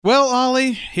Well,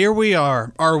 Ollie, here we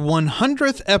are, our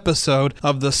 100th episode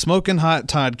of the Smokin Hot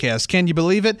Toddcast. Can you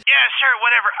believe it? Yeah, sure,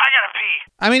 whatever. I gotta pee.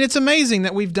 I mean, it's amazing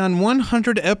that we've done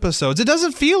 100 episodes. It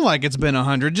doesn't feel like it's been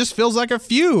 100, it just feels like a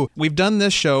few. We've done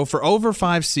this show for over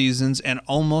 5 seasons and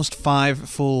almost 5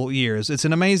 full years. It's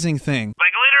an amazing thing.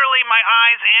 Like, literally, my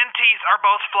eyes and teeth are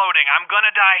both floating. I'm gonna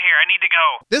die here. I need to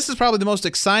go. This is probably the most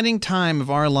exciting time of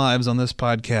our lives on this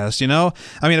podcast, you know?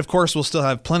 I mean, of course, we'll still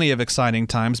have plenty of exciting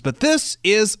times, but this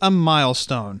is a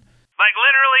milestone. Like,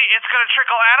 literally, it's gonna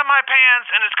trickle out of my pants,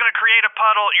 and it's gonna create a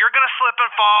puddle. You're gonna slip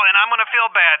and fall, and I'm gonna feel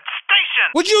bad. Station!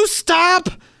 Would you stop?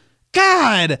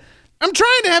 God! I'm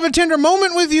trying to have a tender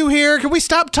moment with you here. Can we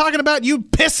stop talking about you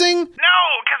pissing? No,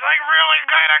 because I really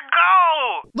gotta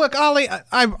go! Look, Ollie,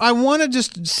 I want to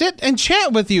just sit and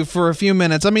chat with you for a few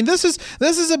minutes. I mean, this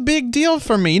is a big deal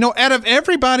for me. You know, out of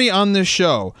everybody on this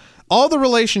show, all the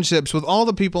relationships with all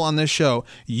the people on this show,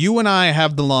 you and I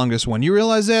have the longest one. You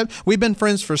realize that? We've been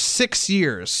friends for 6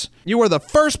 years. You were the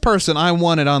first person I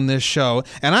wanted on this show,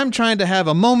 and I'm trying to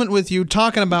have a moment with you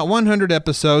talking about 100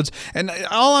 episodes, and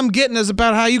all I'm getting is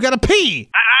about how you gotta pee.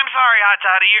 I'm sorry, Hot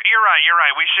Toddy. You're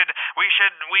right. We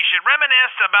should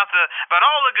reminisce about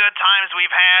all the good times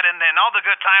we've had, and then all the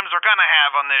good times we're gonna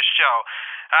have on this show.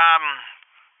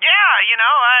 Yeah, you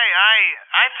know,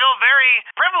 I feel very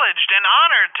privileged and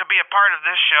honored to be a part of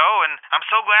this show, and I'm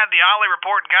so glad the Ollie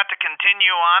Report got to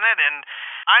continue on it, and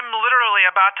I'm literally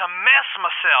about to mess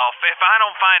myself if I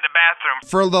don't find a bathroom.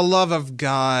 For the love of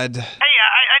God. Hey,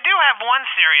 I do have one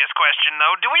serious question,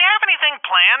 though. Do we have anything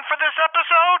planned for this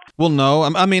episode? Well, no.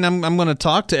 I mean, I'm going to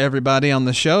talk to everybody on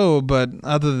the show, but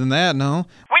other than that, no.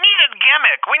 We need a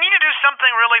gimmick. We need to do something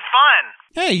really fun.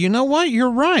 Hey, you know what? You're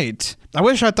right. I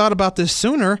wish I thought about this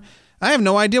sooner. I have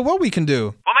no idea what we can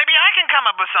do. Well, maybe I can come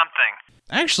up with something.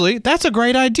 Actually, that's a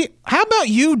great idea. How about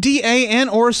you, D.A., and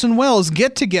Orson Welles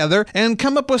get together and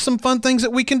come up with some fun things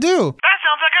that we can do? That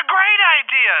sounds like a great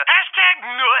idea.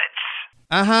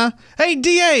 #nuts. Hey,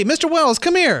 D.A., Mr. Welles,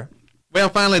 come here. Well,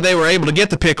 finally they were able to get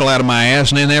the pickle out of my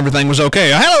ass, and then everything was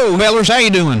okay. Hello, fellers. How you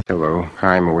doing? Hello,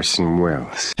 I'm Orson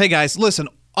Welles. Hey, guys, listen.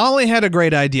 Ollie had a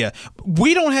great idea.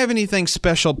 We don't have anything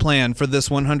special planned for this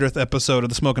 100th episode of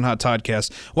the Smokin Hot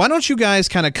Toddcast. Why don't you guys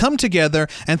kind of come together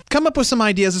and come up with some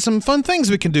ideas of some fun things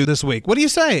we can do this week? What do you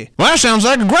say? Well, that sounds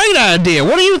like a great idea.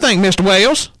 What do you think, Mr.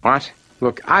 Wales? What?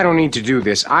 Look, I don't need to do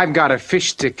this. I've got a fish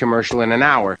stick commercial in an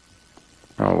hour.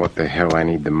 Oh, what the hell? I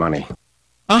need the money.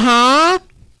 Uh-huh.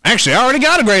 Actually, I already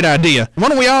got a great idea. Why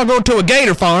don't we all go to a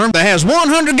gator farm that has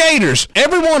 100 gators?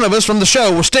 Every one of us from the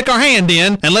show will stick our hand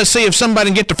in, and let's see if somebody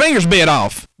can get their fingers bit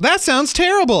off. That sounds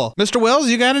terrible. Mr. Welles,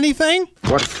 you got anything?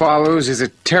 What follows is a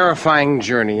terrifying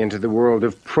journey into the world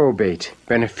of probate,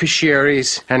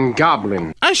 beneficiaries, and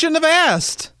goblin. I shouldn't have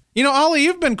asked. You know, Ollie,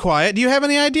 you've been quiet. Do you have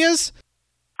any ideas?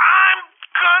 I'm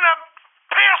gonna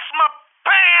piss my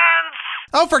pants.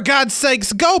 Oh, for God's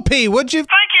sakes, go pee, would you? Thank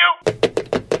you.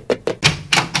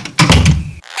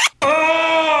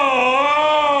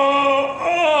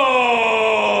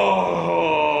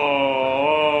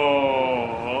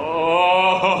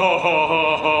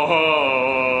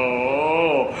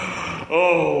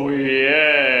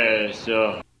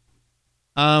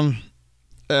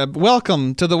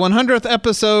 Welcome to the 100th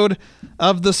episode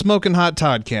of the Smokin Hot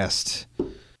Toddcast.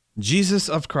 Jesus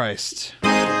of Christ.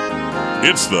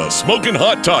 It's the Smokin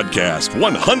Hot Toddcast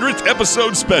 100th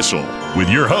episode special with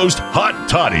your host, Hot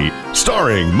Toddy,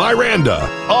 starring Miranda,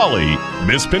 Ollie,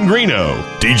 Miss Pingrino,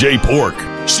 DJ Pork,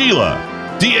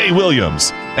 Sheila, D.A.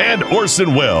 Williams, and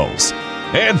Orson Welles.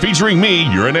 And featuring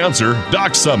me, your announcer,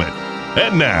 Doc Summit.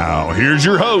 And now, here's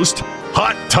your host,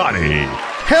 Hot Toddy.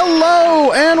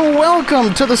 Hello and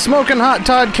welcome to the Smokin Hot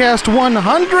Toddcast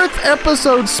 100th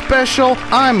episode special.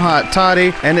 I'm Hot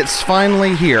Toddy, and it's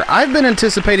finally here. I've been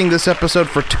anticipating this episode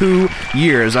for 2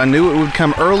 years. I knew it would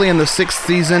come early in the 6th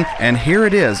season, and here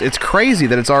it is. It's crazy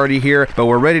that it's already here, but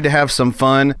we're ready to have some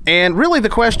fun. And really the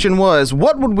question was,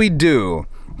 what would we do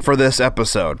for this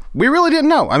episode? We really didn't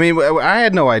know. I mean, I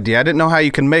had no idea. I didn't know how you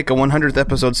can make a 100th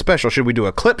episode special. Should we do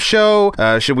a clip show?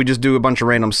 Should we just do a bunch of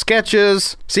random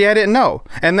sketches? See, I didn't know.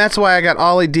 And that's why I got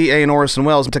Ollie, D.A., and Orson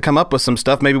Welles to come up with some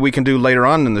stuff maybe we can do later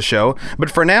on in the show.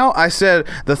 But for now, I said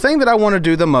the thing that I want to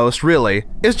do the most, really,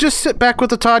 is just sit back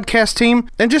with the Toddcast team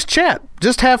and just chat.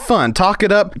 Just have fun. Talk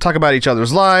it up. Talk about each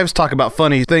other's lives. Talk about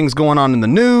funny things going on in the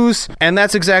news. And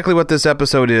that's exactly what this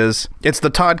episode is. It's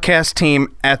the Toddcast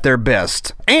team at their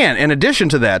best. And in addition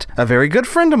to that, a very good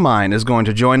friend of mine is going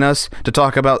to join us to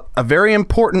talk about a very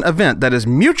important event that is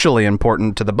mutually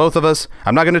important to the both of us.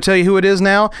 I'm not going to tell you who it is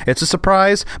now. It's a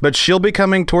surprise, but she'll be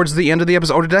coming towards the end of the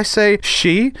episode. Oh, did I say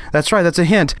she? That's right. That's a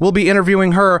hint. We'll be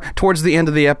interviewing her towards the end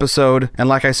of the episode. And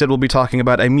like I said, we'll be talking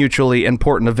about a mutually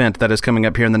important event that is coming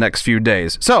up here in the next few days.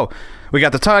 So, we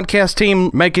got the Toddcast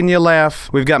team making you laugh.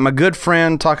 We've got my good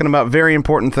friend talking about very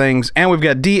important things. And we've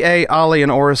got D.A., Ollie,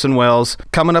 and Orison Wells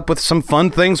coming up with some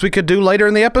fun things we could do later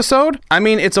in the episode. I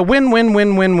mean, it's a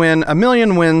win-win-win-win-win, a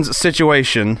million wins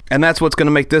situation. And that's what's going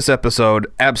to make this episode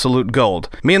absolute gold.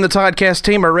 Me and the Toddcast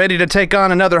team are ready to take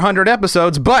on another 100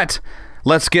 episodes, but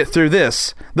let's get through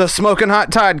this. The Smokin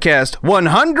Hot Toddcast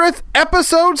 100th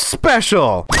episode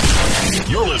special.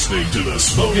 You're listening to the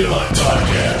Smokin Hot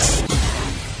Toddcast.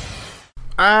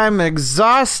 I'm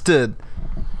exhausted.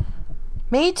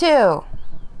 Me too.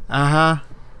 Uh-huh.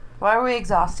 Why are we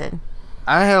exhausted?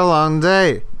 I had a long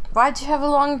day. Why'd you have a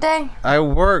long day? I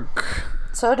work.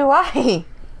 So do I.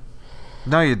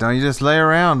 No, you don't. You just lay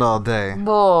around all day.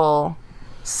 Bull.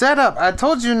 Set up. I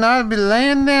told you not to be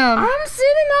laying down. I'm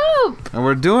sitting up. And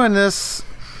we're doing this.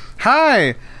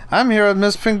 Hi, I'm here with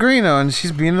Miss Pingrino, and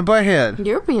she's being a butthead.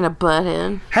 You're being a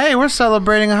butthead. Hey, we're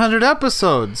celebrating 100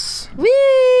 episodes. Whee!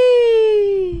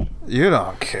 You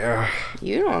don't care.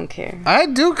 You don't care. I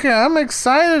do care. I'm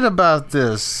excited about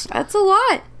this. That's a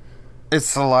lot.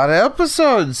 It's a lot of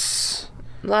episodes.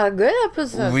 A lot of good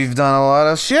episodes. We've done a lot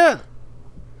of shit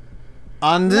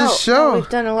on this show. No, we've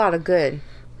done a lot of good.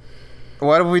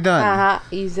 What have we done?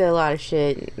 You said a lot of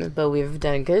shit, but we've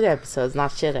done good episodes,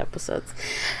 not shit episodes.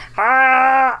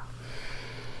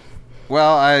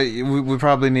 Well, we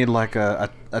probably need like a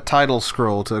title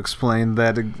scroll to explain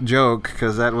that joke,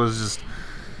 because that was just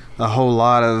a whole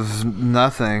lot of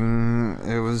nothing.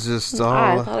 It was just all...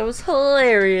 I thought it was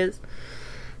hilarious.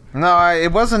 No,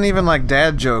 it wasn't even like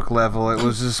dad joke level. It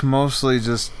was just mostly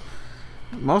just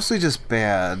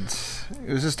bad.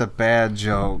 It was just a bad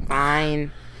joke.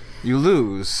 Fine. You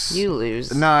lose. You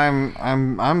lose. No,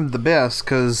 I'm the best,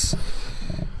 because,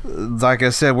 like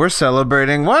I said, we're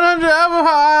celebrating 100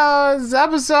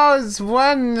 episodes.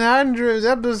 100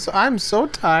 episodes. I'm so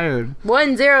tired.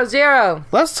 100.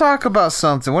 Let's talk about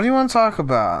something. What do you want to talk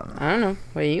about? I don't know.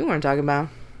 What do you want to talk about?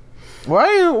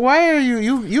 Why are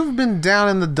you've been down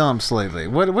in the dumps lately?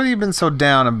 What have you been so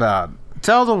down about?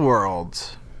 Tell the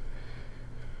world.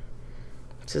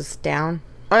 Just down.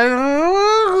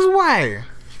 Why?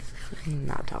 I'm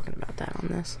not talking about that on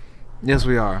this. Yes,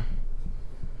 we are.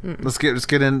 Let's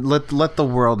get in. Let the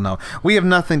world know. We have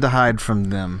nothing to hide from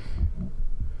them.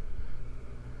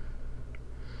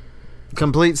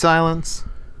 Complete silence.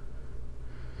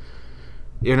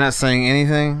 You're not saying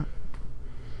anything.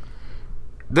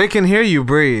 They can hear you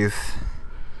breathe.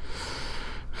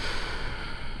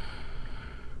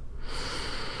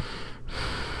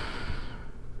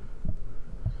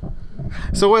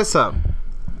 So what's up?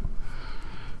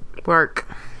 Work.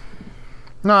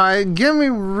 No, give me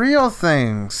real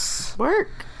things.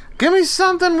 Work. Give me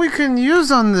something we can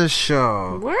use on this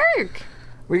show. Work.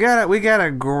 We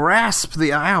gotta grasp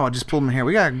the... Ow, I just pulled my hair.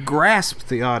 We gotta grasp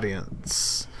the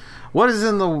audience. What is new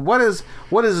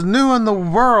in the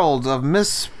world of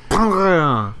Miss...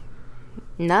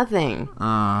 Nothing.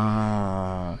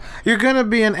 You're gonna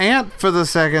be an aunt for the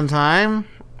second time.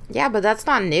 Yeah, but that's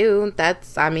not new.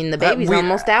 The baby's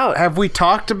almost out. Have we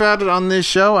talked about it on this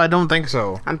show? I don't think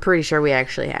so. I'm pretty sure we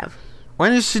actually have.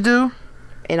 When is she due?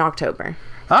 In October.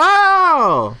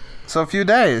 Oh! So a few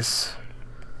days.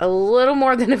 A little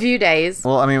more than a few days.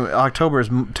 Well, I mean, October is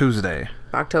Tuesday.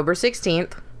 October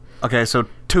 16th. Okay, so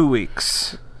 2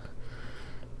 weeks.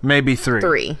 Maybe 3.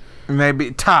 3.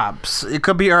 Maybe tops. It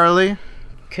could be early.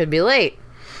 Could be late.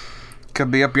 Could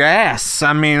be up your ass.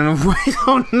 I mean, we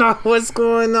don't know what's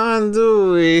going on,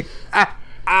 do we?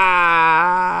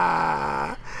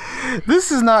 This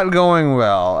is not going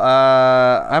well.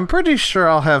 I'm pretty sure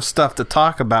I'll have stuff to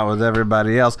talk about with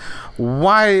everybody else.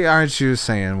 Why aren't you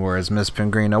saying words, Miss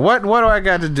Pingrino? What do I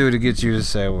got to do to get you to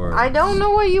say words? I don't know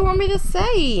what you want me to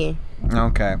say.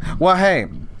 Okay. Well, hey,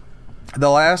 the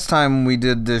last time we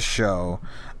did this show,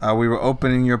 we were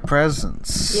opening your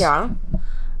presents. Yeah.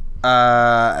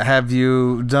 Have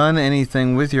you done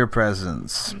anything with your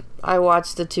presents? I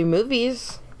watched the 2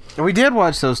 movies. We did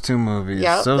watch those 2 movies.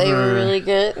 Yeah, they were really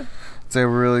good. They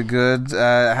were really good.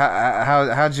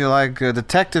 How'd you like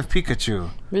Detective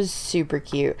Pikachu? It was super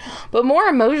cute, but more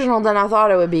emotional than I thought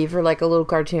it would be for like a little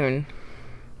cartoon.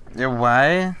 Yeah,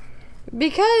 why?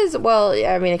 Because, well,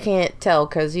 I mean, I can't tell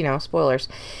because, spoilers.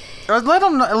 Let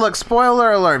them know. Look,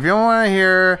 spoiler alert. If you don't want to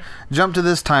hear, jump to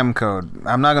this time code.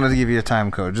 I'm not going to give you a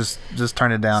time code. Just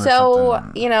turn it down or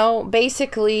something.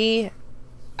 Basically,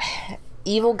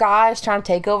 evil guys trying to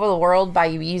take over the world by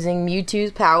using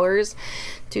Mewtwo's powers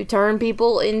to turn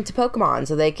people into Pokemon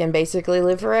so they can basically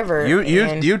live forever.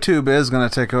 YouTube is going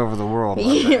to take over the world.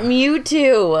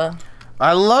 Mewtwo.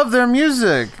 I love their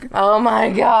music. Oh my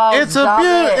god. It's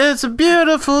a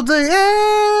beautiful day.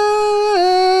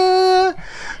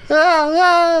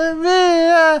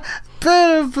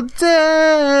 Beautiful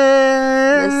day.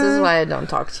 This is why I don't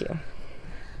talk to you.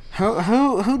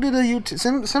 Who did a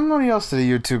YouTube? Somebody else did a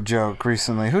YouTube joke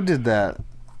recently. Who did that?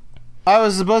 I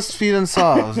was the BuzzFeed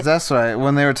Unsolved. That's right.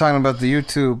 When they were talking about the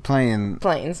YouTube planes.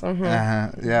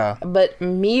 Mm-hmm. Yeah. But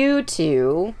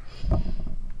Mewtwo.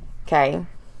 Okay.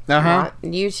 Not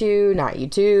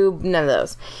YouTube, none of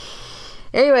those.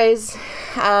 Anyways,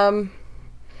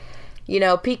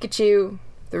 Pikachu,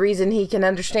 the reason he can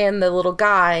understand the little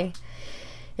guy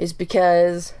is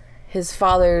because his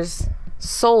father's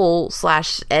soul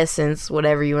 / essence,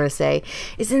 whatever you want to say,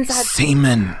 is inside...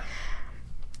 Semen.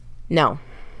 No.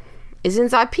 Is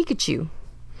inside Pikachu.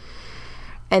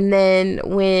 And then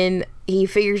when he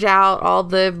figures out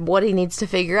what he needs to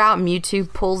figure out,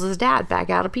 Mewtwo pulls his dad back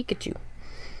out of Pikachu.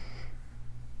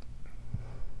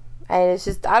 And it's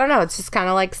just, I don't know, it's just kind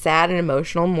of like sad and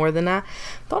emotional more than I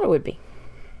thought it would be.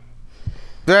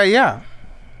 Yeah,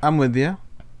 I'm with you.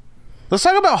 Let's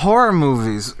talk about horror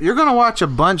movies. You're going to watch a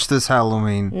bunch this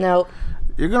Halloween. Nope.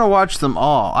 You're going to watch them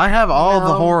all. I have all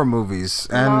the horror movies.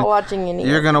 I'm not watching any.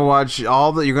 You're going to watch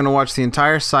you're going to watch the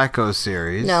entire Psycho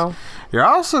series. No. You're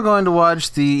also going to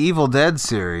watch the Evil Dead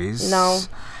series. No.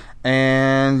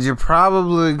 And you're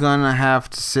probably going to have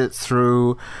to sit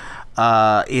through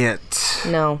It.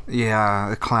 No. Yeah,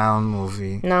 the clown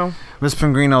movie. No. Miss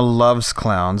Pingrino loves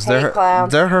clowns.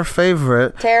 Clowns. They're her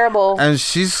favorite. Terrible. And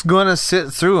she's gonna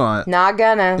sit through it. Not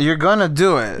gonna. You're gonna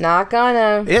do it. Not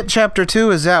gonna. It Chapter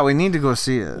 2 is out. We need to go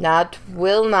see it.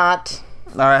 Will not.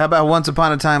 Alright, how about Once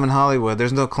Upon a Time in Hollywood?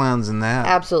 There's no clowns in that.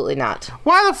 Absolutely not.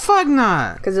 Why the fuck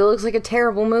not? Because it looks like a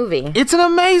terrible movie. It's an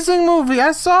amazing movie.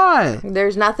 I saw it.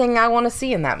 There's nothing I want to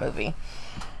see in that movie.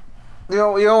 You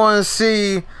don't want to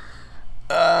see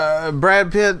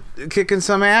Brad Pitt kicking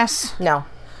some ass? No.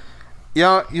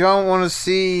 You don't want to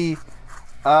see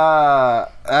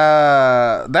that's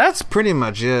pretty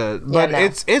much it. But no.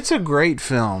 it's a great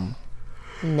film.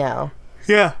 No.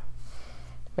 Yeah.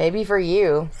 Maybe for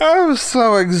you. I was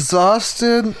so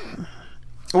exhausted.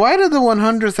 Why did the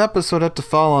 100th episode have to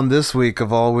fall on this week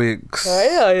of all weeks? I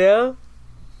don't know.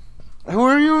 Who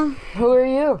are you? Who are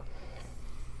you?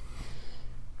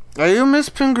 Are you Miss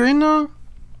Pingrino?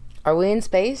 Are we in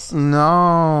space?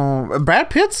 No. Brad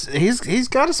Pitt's he's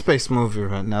got a space movie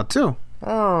right now too.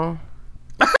 Oh.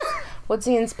 What's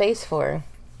he in space for?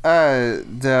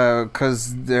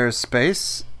 Cause there's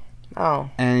space. Oh.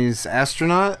 And he's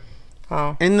astronaut.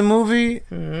 Oh. In the movie.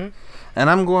 Mm-hmm. And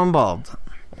I'm going bald.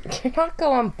 You're not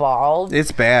going bald.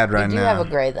 It's bad right now. You do have a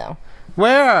gray though.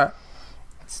 Where?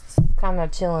 It's kind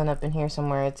of chilling up in here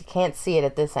somewhere. You can't see it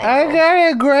at this angle. I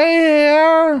got a gray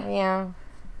hair. Yeah.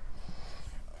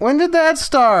 When did that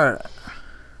start?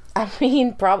 I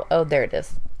mean, oh, there it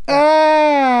is.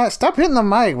 Stop hitting the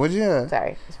mic, would you?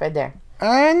 Sorry, it's right there.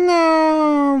 I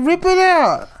know. Rip it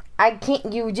out. I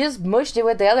can't. You just mushed it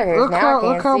with the other hairs. Look how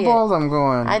bald I'm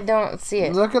going. I don't see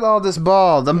it. Look at all this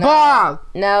bald. I'm bald.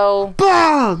 No.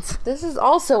 Bald. This is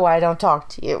also why I don't talk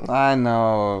to you. I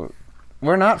know.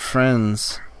 We're not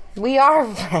friends. We are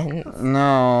friends.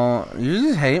 No, you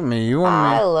just hate me.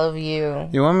 I love you.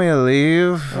 You want me to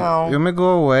leave? No. You want me to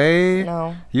go away?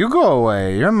 No. You go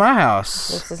away. You're in my house.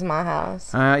 This is my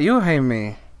house. You hate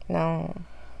me. No.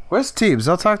 Where's Teebs?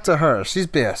 I'll talk to her. She's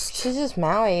best. She just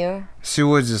smile at you. She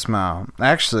would just smile.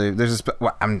 Actually, there's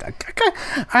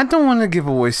I don't want to give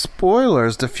away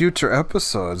spoilers to future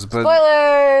episodes, but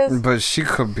spoilers. But she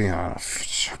could be on a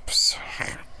future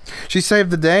episode. She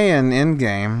saved the day in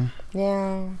Endgame.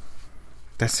 Yeah.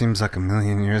 That seems like a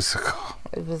million years ago.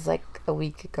 It was like a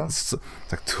week ago. It's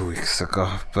like 2 weeks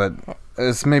ago, but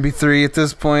it's maybe 3 at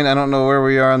this point. I don't know where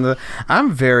we are on the...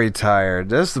 I'm very tired.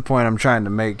 That's the point I'm trying to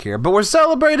make here. But we're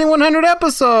celebrating 100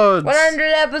 episodes! 100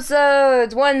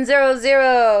 episodes!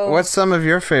 100! What's some of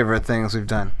your favorite things we've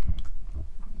done?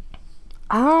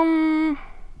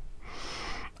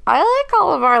 I like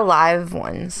all of our live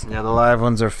ones. Yeah, the live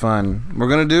ones are fun. We're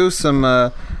going to do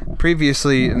some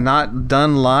previously not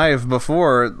done live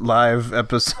before live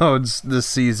episodes this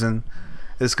season.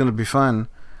 It's going to be fun.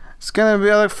 I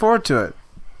look forward to it.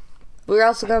 We're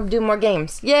also going to do more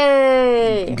games.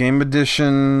 Yay! Game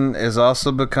edition is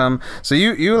also become... So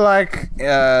you like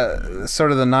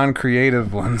sort of the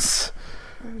non-creative ones.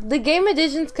 The game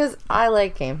edition's because I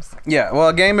like games. Yeah,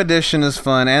 well, game edition is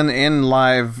fun, and in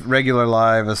live, regular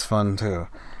live is fun, too.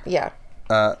 Yeah.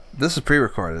 This is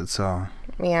pre-recorded, so...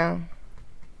 Yeah.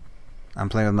 I'm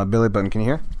playing with my belly button. Can you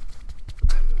hear?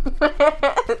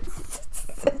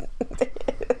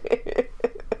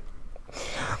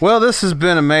 Well, this has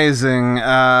been amazing.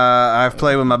 I've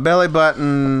played with my belly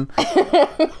button.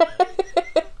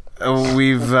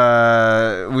 We've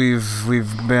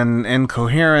been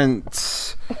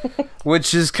incoherent,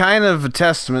 which is kind of a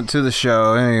testament to the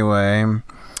show. Anyway,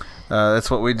 that's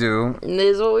what we do. It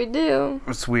is what we do.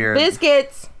 It's weird.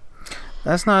 Biscuits.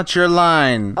 That's not your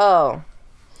line. Oh.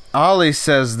 Ollie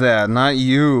says that, not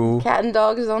you. Cat and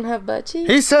dogs don't have butt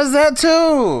cheeks. He says that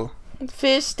too.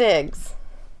 Fish sticks.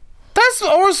 That's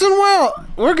Orson Welles.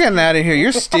 We're getting out of here.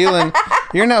 You're stealing.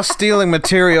 You're now stealing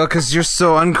material because you're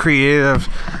so uncreative.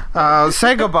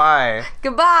 Say goodbye.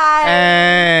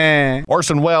 Goodbye.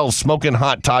 Orson Welles, Smokin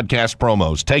Hot Toddcast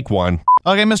promos. Take one.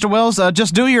 Okay, Mr. Wells,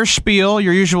 just do your spiel,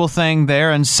 your usual thing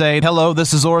there, and say, hello,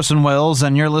 this is Orson Welles,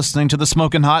 and you're listening to the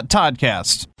Smokin Hot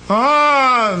Toddcast.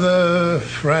 Ah, the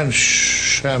French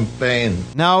champagne.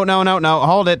 No,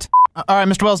 hold it. All right,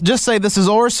 Mr. Wells, just say this is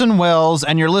Orson Welles,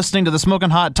 and you're listening to the Smokin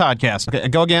Hot Toddcast. Okay,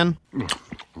 go again.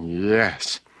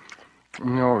 Yes.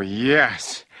 Oh,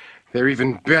 yes. They're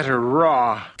even better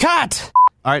raw. Cut!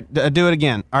 All right, do it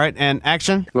again. All right, and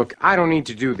action. Look, I don't need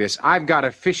to do this. I've got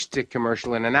a fish stick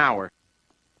commercial in an hour.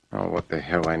 Oh, what the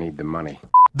hell? I need the money.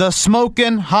 The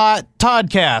Smokin Hot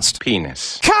Toddcast.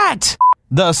 Penis. Cut!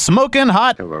 The Smokin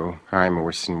Hot... Hello, I'm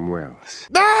Orson Welles.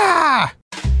 Ah!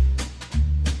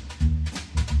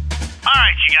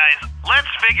 Alright, you guys, let's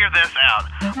figure this out.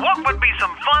 What would be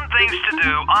some fun things to do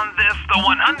on this, the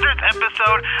 100th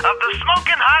episode of the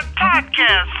Smokin Hot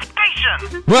Toddcast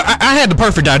station? Well, I had the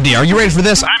perfect idea. Are you ready for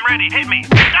this? I'm ready, hit me.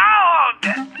 No,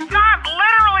 not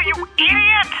literally, you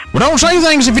idiot! Well, don't say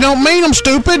things if you don't mean them,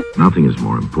 stupid. Nothing is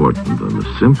more important than the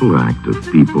simple act of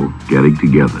people getting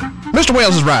together. Mr.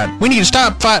 Wells is right. We need to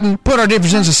stop fighting, put our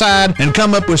differences aside, and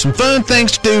come up with some fun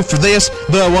things to do for this,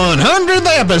 the 100th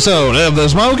episode of the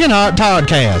Smokin Hot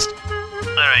Toddcast.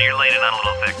 Alright, you're leaning on a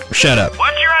little thick. Shut up.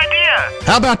 What's your idea?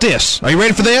 How about this? Are you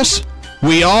ready for this?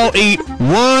 We all eat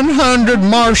 100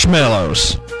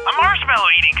 marshmallows. A marshmallow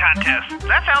eating contest.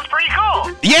 That sounds pretty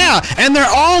cool. Yeah, and they're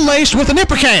all laced with an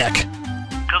ipecac.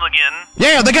 Come again?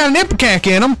 Yeah, they got an ipecac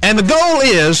in them, and the goal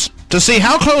is to see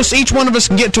how close each one of us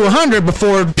can get to 100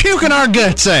 before puking our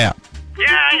guts out.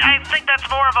 Yeah, I think that's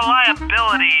more of a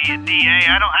liability, DA.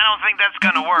 I don't think that's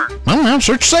gonna work. Well,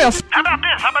 search yourself. How about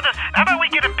this? How about we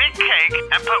get a big cake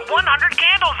and put 100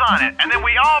 candles on it, and then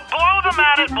we all blow them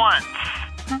out at once?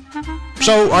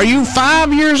 So, are you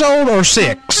 5 years old or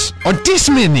 6? Or this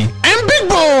many? I'm big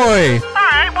boy!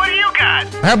 Alright, what do you got?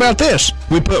 How about this?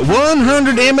 We put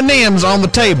 100 M&Ms on the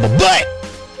table, but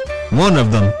one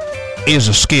of them is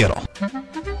a Skittle.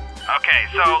 Okay,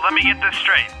 so let me get this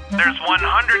straight. There's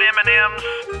 100 M&Ms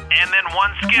and then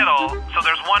one Skittle, so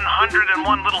there's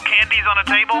 101 little candies on a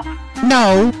table?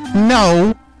 No.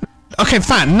 Okay,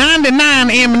 fine. 99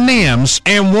 M&Ms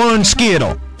and one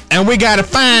Skittle. And we gotta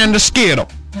find a Skittle.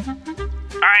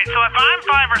 Alright, so if I'm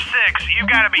 5 or 6, you've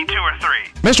gotta be 2 or 3.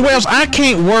 Mr. Wells, I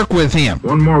can't work with him.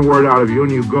 One more word out of you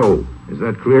and you go. Is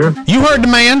that clear? You heard the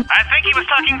man. I think he was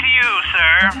talking to you,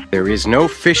 sir. There is no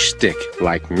fish stick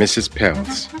like Mrs.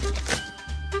 Pell's.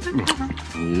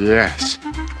 Yes.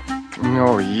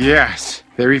 Oh, yes.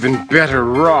 They're even better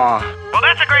raw. Well,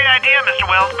 that's a great idea, Mr.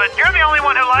 Wells, but you're the only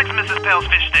one who likes Mrs. Pell's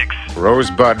fish sticks.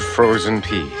 Rosebud frozen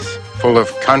peas, full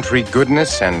of country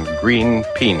goodness and green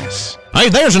penis. Hey,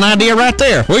 there's an idea right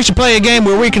there. We should play a game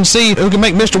where we can see who can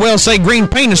make Mr. Wells say green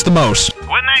penis the most. Wouldn't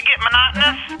that get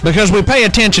monotonous? Because we pay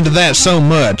attention to that so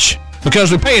much. Shut up!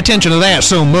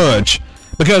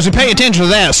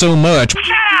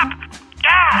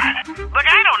 God! Look,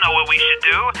 I don't know what we should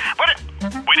do.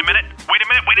 Wait a minute.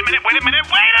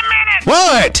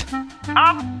 What?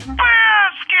 A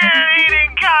biscuit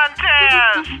eating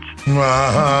contest!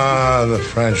 Ah, the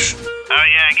French. Oh,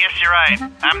 yeah, I guess you're right.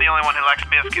 I'm the only one who likes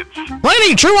biscuits. Well, it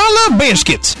ain't true. I love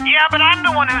biscuits. Yeah, but I'm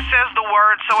the one who says the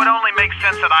word, so it only makes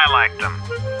sense that I like them.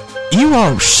 You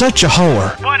are such a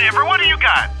whore. Whatever, what do you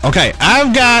got? Okay,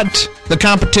 I've got the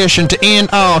competition to end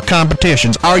all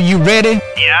competitions. Are you ready?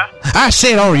 Yeah? I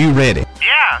said, are you ready?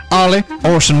 Yeah. Ollie,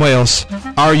 Orson Welles,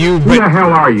 are you Who ready? the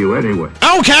hell are you, anyway?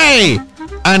 Okay!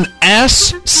 An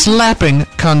ass slapping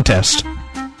contest.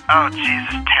 Oh,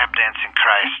 Jesus, tap dancing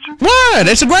Christ. Christ. What?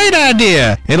 It's a great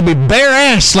idea. It'll be bare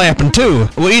ass slapping, too.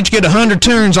 We'll each get 100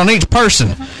 turns on each person.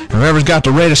 Whoever's got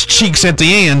the reddest cheeks at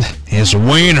the end is the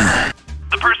winner.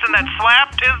 The person that's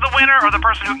slapped is the winner, or the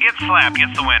person who gets slapped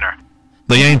gets the winner?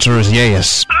 The answer is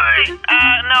yes. No,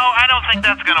 I don't think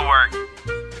that's gonna work.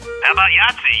 How about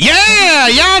Yahtzee? Yeah,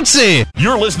 Yahtzee!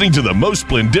 You're listening to the most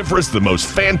splendiferous, the most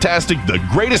fantastic, the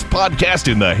greatest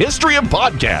podcast in the history of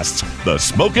podcasts, the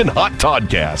Smokin Hot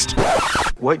Toddcast.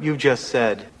 What you just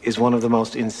said is one of the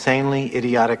most insanely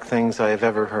idiotic things I have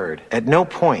ever heard. At no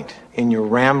point in your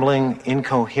rambling,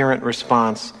 incoherent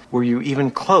response were you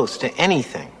even close to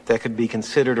anything that could be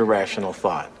considered a rational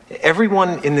thought.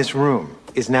 Everyone in this room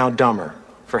is now dumber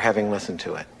for having listened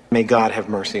to it. May God have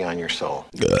mercy on your soul.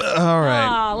 All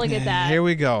right. Oh, look at that. Here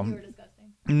we go. You were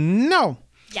disgusting. No.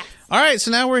 Yes. All right, so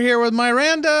now we're here with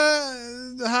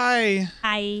Miranda. Hi.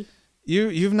 Hi.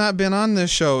 You've not been on this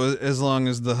show as long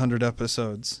as the 100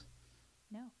 episodes.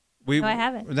 No. No, I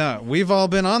haven't. No, we've all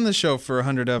been on the show for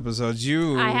 100 episodes.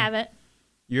 I haven't.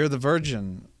 You're the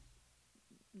virgin.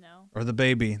 No. Or the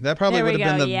baby. That probably There we would have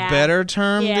been go, the yeah. better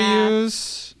term to Yeah.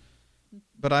 use.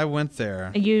 But I went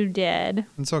there. You did.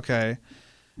 It's okay.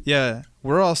 Yeah,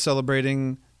 we're all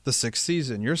celebrating the 6th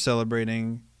season. You're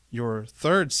celebrating your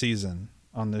 3rd season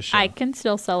on this show. I can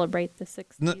still celebrate the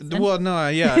 6th season. But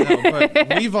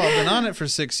we've all been on it for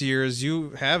 6 years.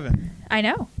 You haven't. I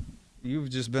know. You've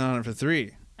just been on it for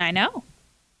 3. I know.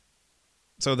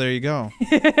 So there you go.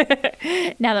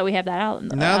 Now that we have that out in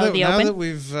the, Now the open. that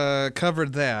we've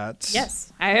covered that.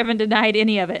 Yes, I haven't denied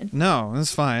any of it. No,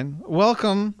 that's fine.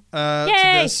 Welcome to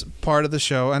Yay! this part of the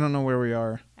show. I don't know where we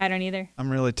are. I don't either. I'm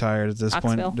really tired at this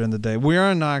Knoxville. point during the day. We're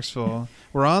in Knoxville.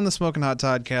 We're on the Smokin Hot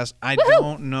Toddcast. I Woohoo!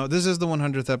 don't know. This is the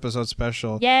 100th episode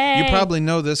special. Yay! You probably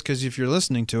know this because if you're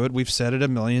listening to it, we've said it a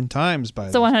million times by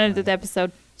It's the this 100th point.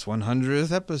 episode. It's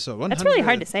 100th episode. 100th. That's really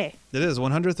hard to say. It is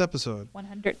 100th episode.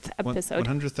 100th episode.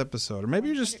 100th episode. Or maybe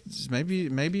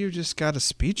you just got a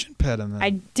speech impediment. I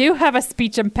do have a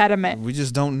speech impediment. We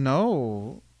just don't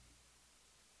know.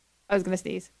 I was gonna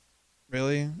sneeze.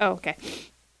 Really? Oh, okay.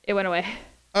 It went away.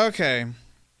 Okay.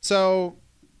 So,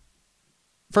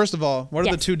 first of all, what are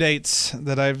Yes. the 2 dates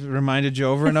that I've reminded you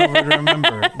over and over to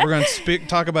remember? We're going to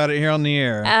talk about it here on the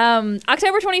air.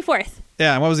 October 24th.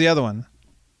 Yeah, and what was the other one?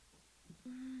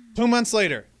 2 months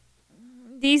later.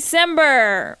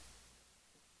 December.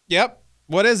 Yep.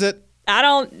 What is it? I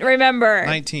don't remember.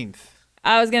 19th.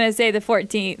 I was gonna say the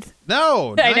 14th.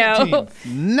 No, 19th. I know.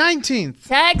 19th.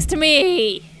 Text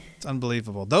me. It's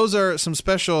unbelievable. Those are some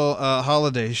special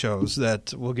holiday shows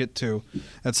that we'll get to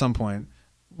at some point.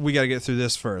 We got to get through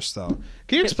this first, though.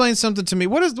 Can you explain something to me?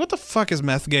 What the fuck is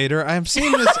meth gator? I'm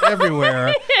seeing this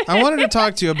everywhere. I wanted to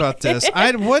talk to you about this.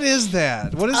 What is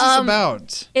that? What is this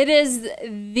about? It is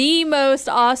the most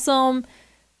awesome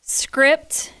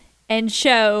script and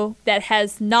show that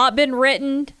has not been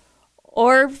written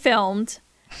or filmed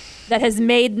that has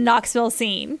made the Knoxville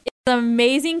scene. It's an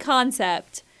amazing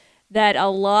concept that a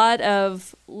lot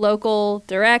of local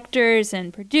directors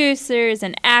and producers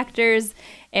and actors,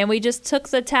 and we just took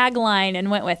the tagline and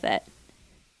went with it.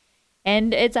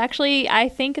 And it's actually, I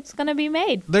think it's going to be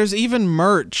made. There's even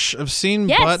merch. I've seen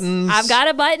Yes, buttons. I've got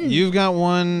a button. You've got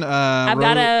one.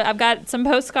 I've got some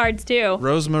postcards too.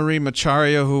 Rosemary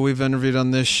Machario, who we've interviewed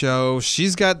on this show,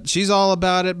 she's all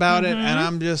about it, Mm-hmm. and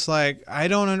I'm just like, I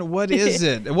don't know, what is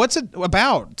it? What's it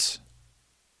about?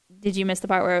 Did you miss the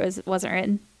part where it wasn't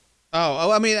written?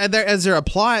 Oh, I mean, is there a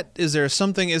plot? Is there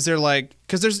something? Is there like,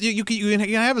 because there's you can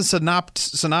have a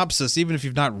synopsis even if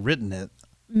you've not written it.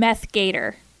 Meth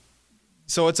gator.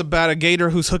 So it's about a gator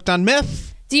who's hooked on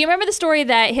meth. Do you remember the story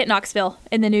that hit Knoxville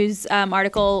in the news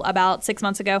article about 6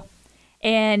 months ago?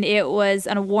 And it was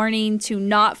a warning to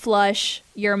not flush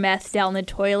your meth down the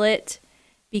toilet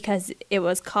because it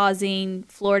was causing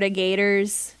Florida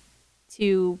gators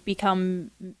to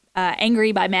become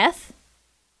angry by meth.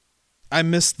 I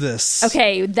missed this.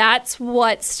 Okay, that's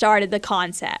what started the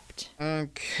concept.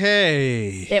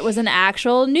 Okay. It was an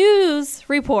actual news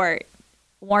report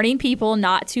warning people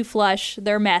not to flush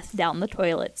their meth down the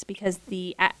toilets because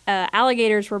the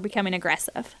alligators were becoming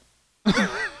aggressive.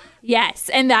 Yes,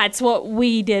 and that's what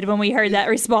we did when we heard that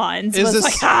response. It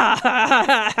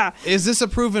Is this a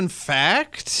proven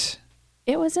fact?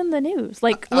 It was in the news,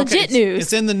 like legit news.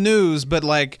 It's in the news, but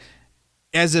like,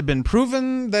 has it been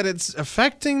proven that it's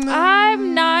affecting them?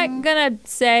 I'm not gonna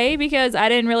say because I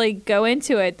didn't really go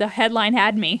into it. The headline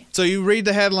had me. So you read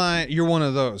the headline. You're one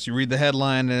of those. You read the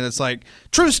headline and it's like,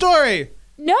 true story.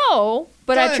 No,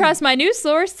 but I Done. trust my news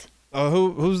source.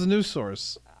 Oh, who's the news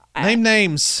source? Name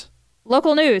names.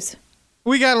 Local news.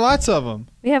 We got lots of them.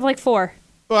 We have like 4.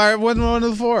 All right, one of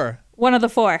the 4. One of the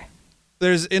 4.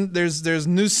 There's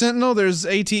New Sentinel. There's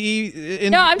ATE.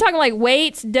 No, I'm talking like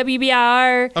weights,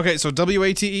 WBIR. Okay, so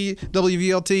WATE,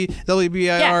 WVLT,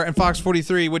 WBIR, and Fox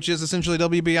 43, which is essentially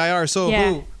WBIR.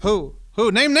 So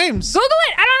who? Name names. Google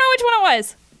it. I don't know which one it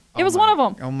was. It was one of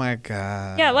them. Oh my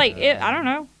god. Yeah, like I don't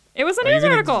know. It was a news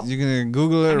article. You're gonna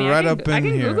Google it right up in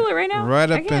here. I can Google it right now.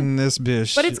 Right up in this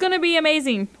bitch. But it's gonna be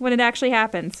amazing when it actually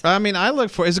happens. I mean, I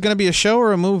look for. Is it gonna be a show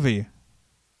or a movie?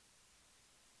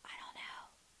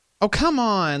 Oh, come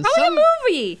on! Probably a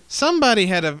movie. Somebody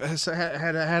had an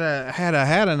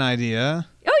idea.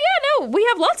 Oh yeah, no, we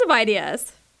have lots of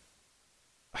ideas.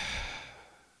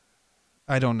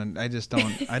 I just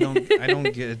don't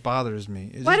get. It bothers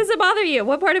me. Why does it bother you?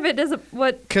 What part of it does it?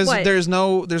 What? Because there's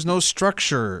no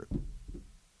structure.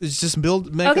 It's just make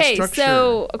a structure. Okay,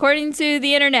 so according to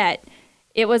the internet,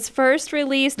 it was first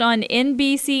released on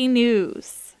NBC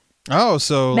News. Oh,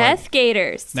 so meth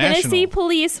gators. National. Tennessee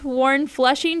police warn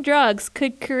flushing drugs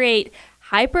could create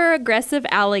hyper-aggressive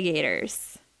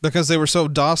alligators. Because they were so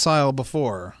docile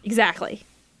before. Exactly.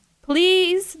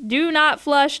 Please do not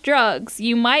flush drugs.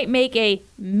 You might make a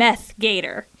meth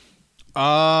gator. Oh.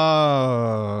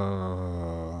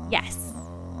 Yes.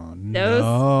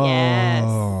 No. Yes.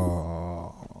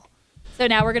 So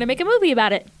now we're going to make a movie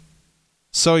about it.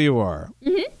 So you are.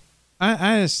 Mm-hmm.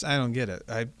 I don't get it.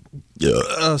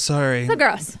 Oh, sorry. So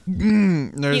gross.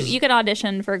 You can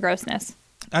audition for grossness.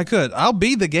 I could. I'll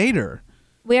be the gator.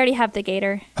 We already have the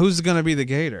gator. Who's going to be the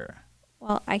gator?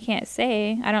 Well, I can't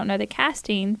say. I don't know the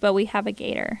casting, but we have a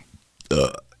gator.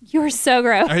 You're so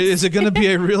gross. Is it going to be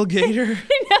a real gator?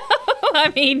 No.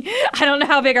 I mean, I don't know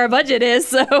how big our budget is,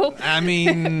 so. I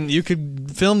mean, you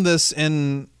could film this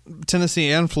in Tennessee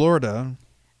and Florida.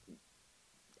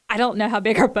 I don't know how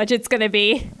big our budget's going to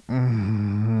be.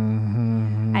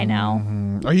 I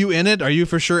know. Are you in it? Are you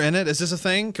for sure in it? Is this a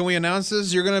thing? Can we announce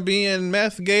this? You're going to be in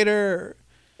Meth Gator?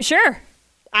 Sure.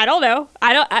 I don't know.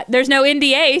 There's no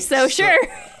NDA, so sure.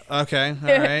 Okay.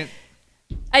 All right.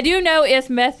 I do know if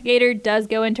Meth Gator does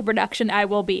go into production, I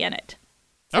will be in it.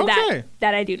 So okay.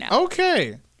 That I do know.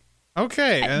 Okay.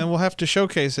 And then we'll have to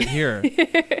showcase it here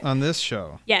on this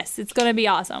show. Yes, it's going to be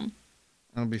awesome.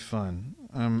 It'll be fun.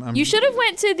 You should have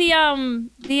went to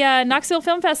the Knoxville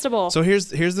Film Festival. So here's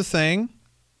the thing.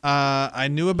 I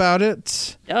knew about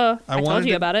it. I told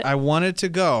you about it. I wanted to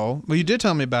go. Well, you did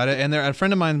tell me about it, and a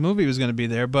friend of mine's movie was going to be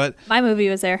there, but my movie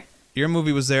was there. Your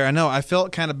movie was there. I know. I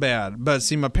felt kind of bad, but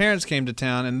see, my parents came to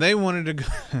town, and they wanted to go.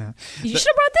 You should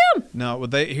have brought them. No, well,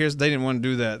 they didn't want to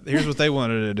do that. Here's what they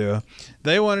wanted to do.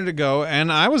 They wanted to go,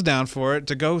 and I was down for it,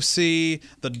 to go see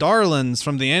the Darlings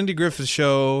from the Andy Griffith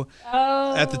Show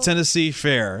at the Tennessee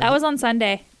Fair. That was on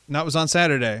Sunday. No, it was on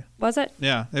Saturday. Was it?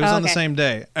 Yeah, it was on the same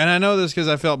day. And I know this because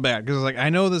I felt bad, because I was like, I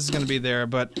know this is going to be there,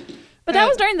 but that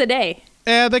was during the day.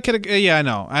 Yeah, they could have. Yeah, I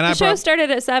know. And the show started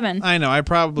at 7. I know. I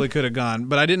probably could have gone,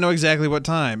 but I didn't know exactly what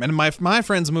time. And my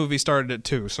friend's movie started at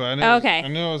 2, so I knew. I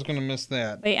knew I was going to miss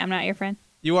that. Wait, I'm not your friend.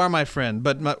 You are my friend,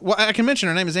 but I can mention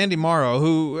her name is Andy Morrow,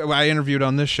 who I interviewed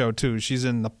on this show too. She's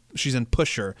in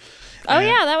Pusher. Oh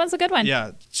yeah, that was a good one.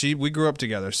 Yeah, we grew up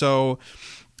together, so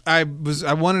I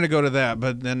wanted to go to that,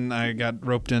 but then I got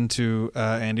roped into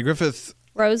Andy Griffith.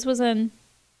 Rose was in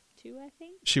 2, I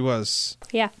think. She was.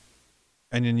 Yeah.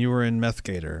 And then you were in Meth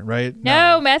Gator, right?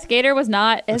 No, Meth Gator has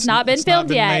not been filmed yet. It's not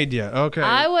been made yet. Okay.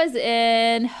 I was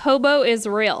in Hobo is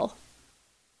Real.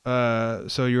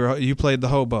 So you played the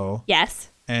hobo. Yes.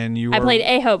 And I played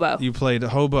a hobo. You played a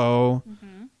hobo.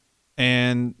 Mm-hmm.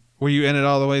 And were you in it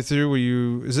all the way through? Were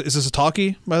you? Is this a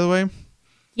talkie, by the way?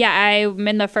 Yeah, I'm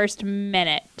in the first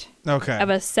minute. Okay. Of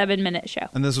a 7-minute show.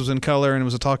 And this was in color, and it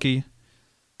was a talkie.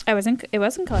 It was in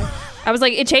color. I was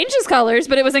like, it changes colors,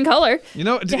 but it was in color.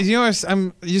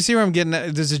 You see where I'm getting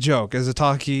at? There's a joke. As a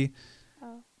talkie,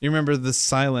 you remember the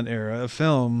silent era of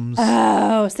films.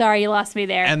 Oh, sorry, you lost me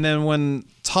there. And then when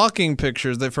talking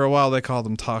pictures, for a while they called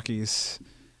them talkies.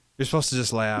 You're supposed to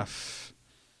just laugh.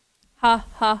 Ha,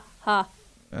 ha, ha.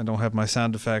 I don't have my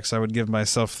sound effects. I would give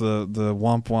myself the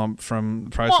womp womp from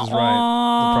Price is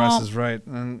Right. The Price is Right.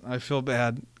 And I feel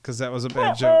bad because that was a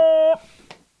bad joke.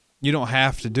 You don't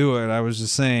have to do it. I was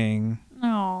just saying.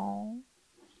 Oh.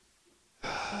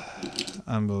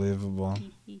 Unbelievable.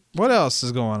 What else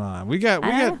is going on? We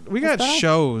got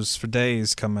shows for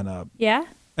days coming up. Yeah.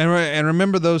 And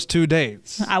remember those 2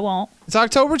 dates. I won't. It's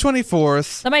October 24th.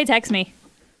 Somebody text me.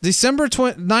 December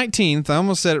 19th. I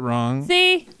almost said it wrong.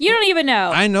 See, you don't even know.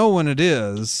 I know when it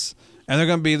is, and they're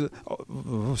going to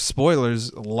be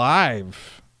spoilers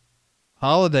live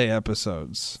holiday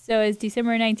episodes. So is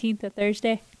December 19th a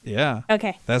Thursday? Yeah.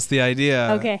 Okay. That's the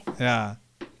idea. Okay. Yeah.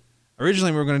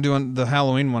 Originally, we were going to do the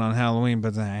Halloween one on Halloween,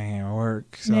 but that ain't gonna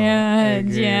work. So,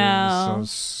 So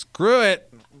screw it.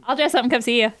 I'll dress up and come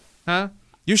see you. Huh?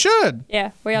 You should. Yeah.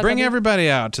 Bring everybody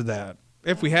out to that.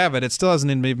 If we have it, it still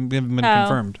hasn't even been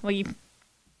confirmed. Well,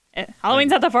 Halloween's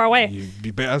not that far away.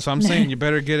 That's what I'm saying. You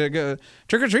better get it.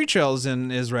 Trick or Treat Trails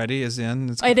is ready. It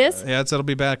is. Yeah, it'll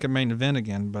be back at main event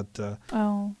again. But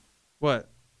what?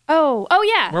 Oh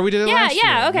yeah. Where we did it last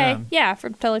year. Okay. Yeah,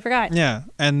 totally forgot. Yeah,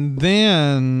 and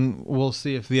then we'll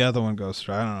see if the other one goes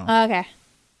through. I don't know. Okay,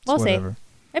 we'll see. It'll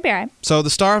be all right. So the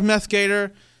star of Meth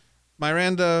Gator,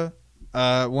 Miranda,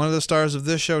 one of the stars of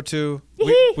this show too.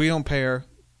 We don't pay her.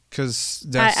 Because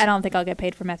I don't think I'll get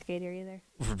paid for Meth Gator either.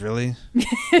 Really?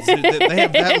 They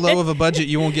have that low of a budget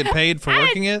you won't get paid for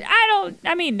working it?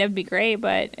 I mean, that'd be great,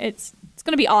 but it's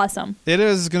going to be awesome. It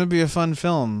is going to be a fun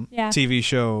film. Yeah. TV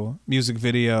show, music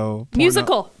video.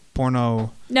 Musical.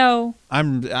 Porno. No.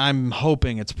 I'm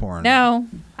hoping it's porn. No.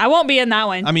 I won't be in that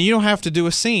one. I mean, you don't have to do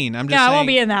a scene. I'm just saying. I won't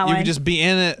be in that one. You can just be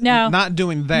in it. No. Not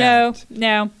doing that.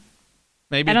 No.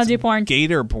 Maybe I don't do porn.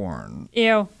 Gator porn.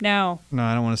 Ew, no. No,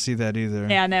 I don't want to see that either.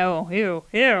 Yeah, no.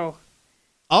 Ew.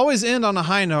 Always end on a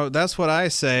high note. That's what I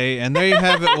say. And there you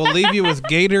have it. We'll leave you with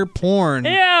Gator porn.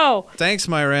 Ew. Thanks,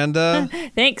 Miranda.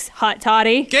 Thanks, Hot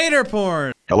Toddy. Gator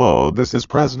porn. Hello, this is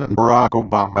President Barack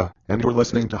Obama, and you're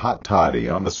listening to Hot Toddy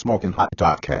on the Smokin Hot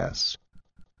Toddcast.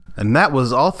 And that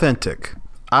was authentic.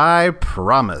 I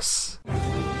promise.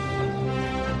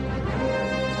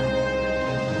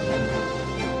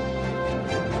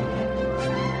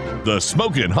 The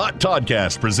Smokin Hot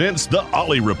Toddcast presents The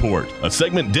Ollie Report, a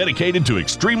segment dedicated to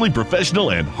extremely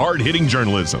professional and hard-hitting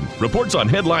journalism. Reports on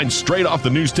headlines straight off the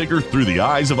news ticker through the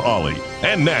eyes of Ollie.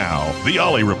 And now, The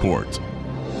Ollie Report.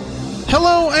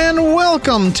 Hello and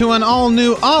welcome to an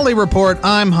all-new Ollie Report.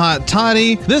 I'm Hot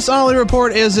Toddy. This Ollie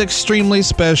Report is extremely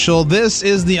special. This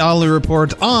is the Ollie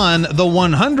Report on the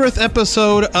 100th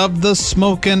episode of the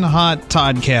Smokin Hot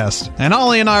Toddcast. And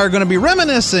Ollie and I are going to be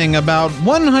reminiscing about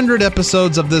 100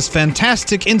 episodes of this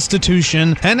fantastic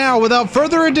institution. And now, without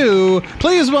further ado,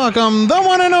 please welcome the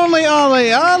one and only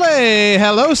Ollie. Ollie,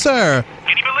 hello, sir.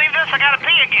 Can you believe this? I gotta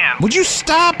pee again. Would you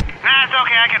stop? Nah, it's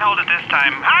okay. I can hold it this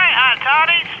time. Hi, Hot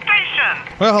Toddy. Station.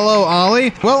 Well, hello,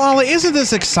 Ollie. Well, Ollie, isn't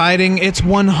this exciting? It's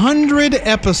 100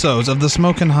 episodes of the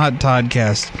Smokin Hot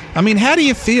Toddcast. I mean, how do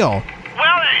you feel? Well,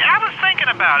 I was thinking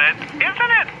about it.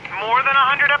 Isn't it more than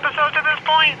 100 episodes at this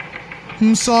point?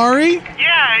 I'm sorry?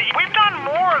 Yeah, we've done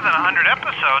more than 100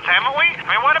 episodes, haven't we?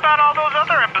 I mean, what about all those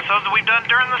other episodes that we've done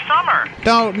during the summer?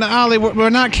 No, Ollie, we're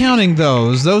not counting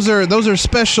those. Those are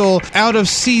special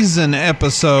out-of-season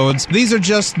episodes. These are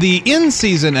just the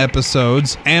in-season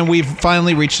episodes, and we've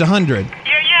finally reached 100.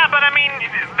 Yeah, but I mean,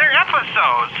 they're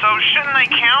episodes, so shouldn't they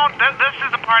count? This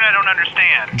is the part I don't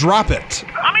understand. Drop it.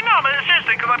 I mean, no, but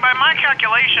seriously, because by my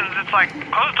calculations, it's like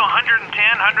close to 110,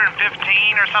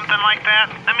 115 or something like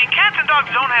that. I mean, cats and dogs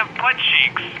don't have butt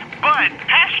cheeks, but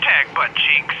hashtag butt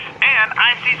cheeks, and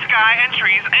I see sky and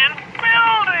trees and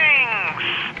buildings.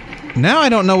 Now I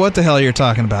don't know what the hell you're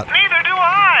talking about. Neither do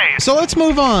I. So let's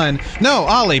move on. No,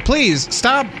 Ollie, please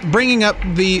stop bringing up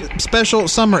the special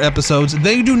summer episodes.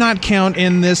 They do not count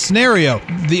in this scenario.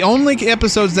 The only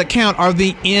episodes that count are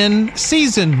the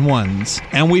in-season ones,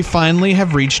 and we finally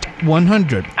have reached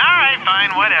 100. All right,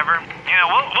 fine, whatever. You know,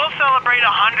 we'll celebrate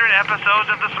 100 episodes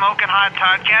of the Smokin Hot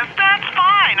Toddcast. That's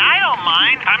fine. I don't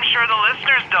mind. I'm sure the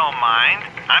listeners don't mind.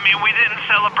 I mean, we didn't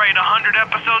celebrate 100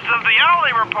 episodes of the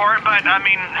Ollie Report, but, I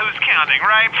mean, who's counting,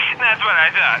 right? That's what I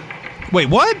thought. Wait,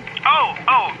 what? Oh,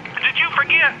 did you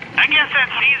forget? I guess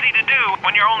that's easy to do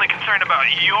when you're only concerned about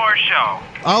your show.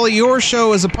 Ollie, your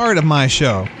show is a part of my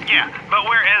show. Yeah, but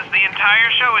whereas the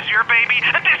entire show is your baby,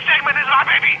 this segment is my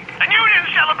baby. And you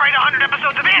didn't celebrate 100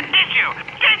 episodes of it, did you?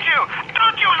 Did you?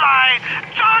 Don't you lie!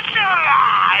 Don't you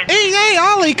lie! Hey,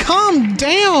 Ollie, calm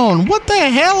down. What the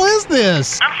hell is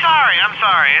this? I'm sorry.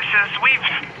 It's just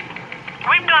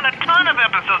we've done a ton of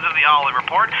episodes of the Ollie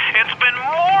Report. It's been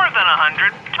more than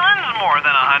 100, tons more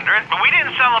than 100. But we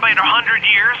didn't celebrate 100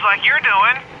 years like you're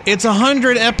doing. It's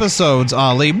 100 episodes,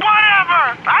 Ollie. Whatever!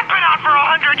 I've been out for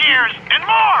 100 years and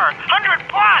more, 100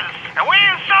 plus, and we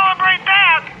didn't celebrate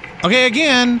that. Okay,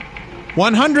 again,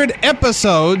 100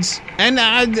 episodes, and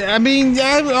I mean,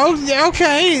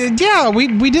 okay, yeah,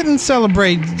 we didn't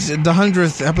celebrate the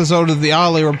 100th episode of the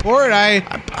Ollie Report.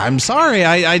 I'm sorry,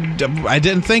 I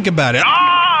didn't think about it.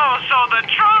 Oh, so the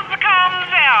truth comes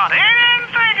out. They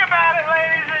didn't think about it,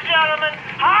 ladies and gentlemen.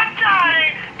 Hot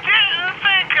Toddy didn't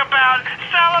think about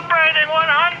celebrating 100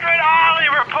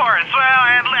 Ollie Reports. Well,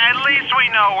 at least we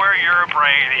know where your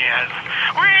brain is.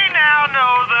 We now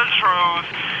know the truth.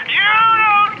 You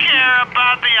don't care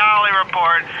about the Ollie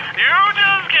Report. You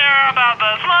just care about about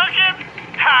the Smokin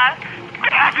Hot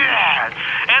Toddcast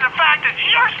and the fact that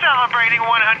you're celebrating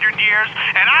 100 years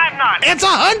and I'm not. It's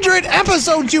 100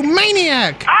 episodes, you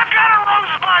maniac! I've got a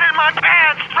rosebud in my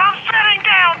pants from sitting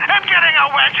down and getting a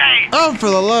wedgie. Oh, for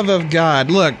the love of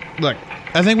God. Look.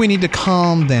 I think we need to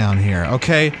calm down here,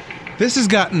 okay? This has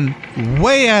gotten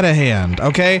way out of hand,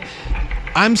 okay?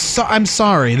 I'm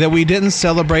sorry that we didn't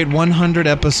celebrate 100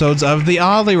 episodes of the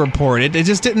Ollie Report. It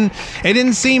just didn't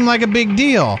seem like a big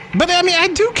deal. But I mean, I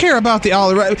do care about the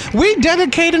Ollie. We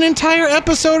dedicate an entire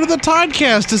episode of the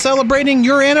Toddcast to celebrating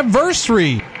your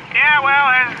anniversary. Yeah, well,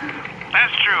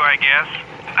 that's true, I guess.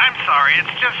 I'm sorry.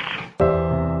 It's just,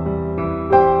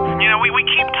 we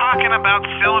keep talking about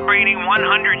celebrating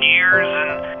 100 years,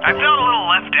 and I felt a little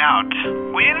left out.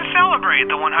 We didn't celebrate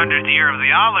the 100th year of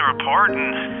the Ollie Report,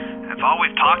 and that's all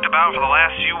we've talked about for the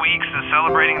last few weeks is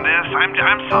celebrating this.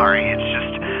 I'm sorry. It's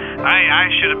just, I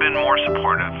should have been more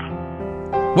supportive.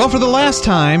 Well, for the last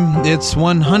time, it's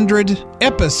 100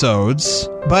 episodes,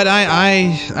 but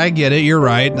I get it. You're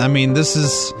right. I mean, this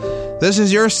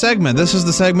is your segment. This is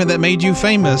the segment that made you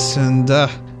famous, and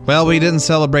well, we didn't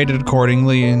celebrate it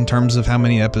accordingly in terms of how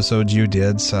many episodes you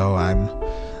did. So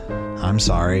I'm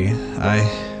sorry.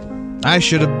 I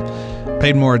should have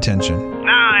paid more attention.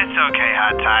 No, it's okay,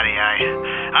 Hot Toddy.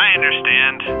 I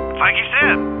understand. Like you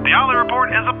said, the Ollie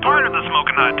Report is a part of the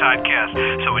Smokin Hot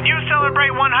Toddcast. So when you celebrate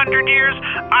 100 years,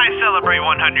 I celebrate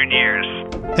 100 years.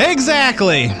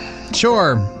 Exactly.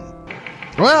 Sure.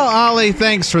 Well, Ollie,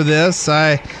 thanks for this.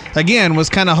 I, again, was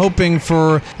kind of hoping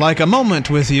for, like, a moment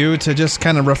with you to just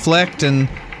kind of reflect, and,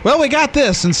 well, we got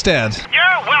this instead.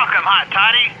 You're welcome, Hot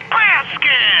Toddy.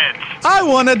 Baskets! I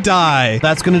want to die.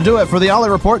 That's going to do it for the Ollie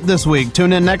Report this week.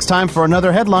 Tune in next time for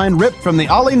another headline ripped from the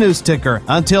Ollie News Ticker.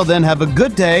 Until then, have a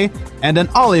good day and an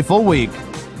Ollie-ful week.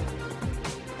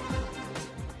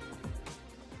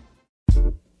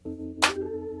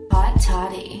 Hot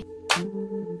Toddy.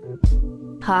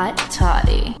 Hot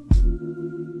Toddy.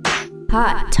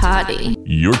 Hot Toddy.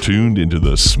 You're tuned into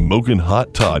the Smokin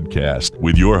Hot Toddcast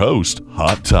with your host,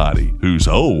 Hot Toddy, who's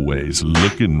always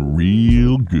looking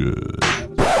real good.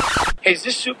 Hey, does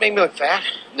this suit make me look fat?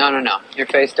 No. Your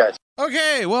face does.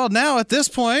 Okay, well, now at this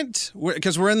point,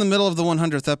 because we're in the middle of the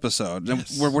 100th episode,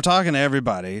 yes. and we're talking to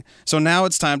everybody, so now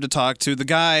it's time to talk to the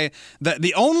guy,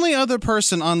 the only other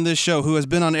person on this show who has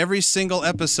been on every single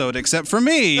episode except for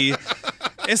me.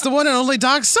 It's the one and only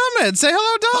Doc Summit. Say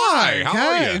hello, Doc. Hi, how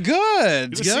are you?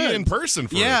 Good. Good to see you in person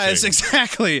for Yeah, it's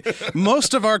exactly.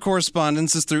 Most of our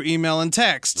correspondence is through email and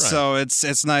text, right. So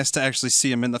it's nice to actually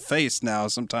see him in the face now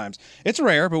sometimes. It's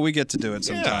rare, but we get to do it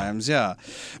sometimes, yeah.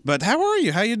 But how are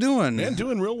you? How you doing? Man,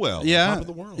 doing real well. Yeah. Top of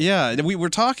the world. Yeah, we were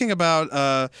talking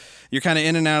about you're kind of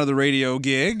in and out of the radio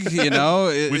gig, you know.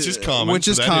 Which is common. Which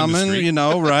is common, industry. You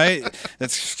know, right?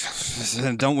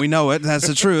 Don't we know it? That's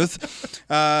the truth.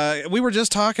 We were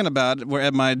just talking about, we're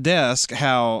at my desk,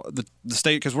 how the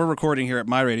state, because we're recording here at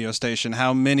my radio station,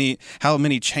 how many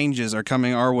changes are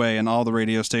coming our way in all the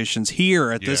radio stations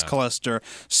here at this cluster.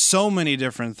 So many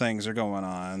different things are going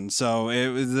on. So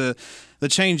the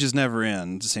changes never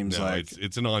end, it seems like.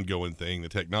 It's an ongoing thing. The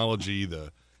technology,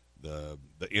 the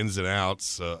ins and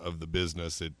outs of the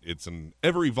business, it's an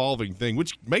ever-evolving thing,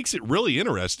 which makes it really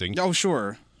interesting. Oh,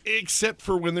 sure. Except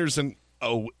for when there's an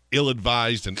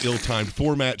ill-advised and ill-timed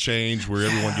format change where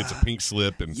everyone gets a pink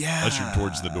slip and ushered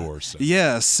towards the door. So.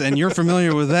 Yes, and you're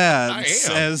familiar with that. I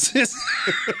am.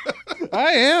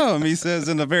 I am, he says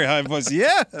in a very high voice.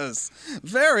 Yes,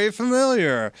 very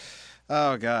familiar.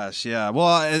 Oh, gosh, yeah. Well,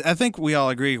 I think we all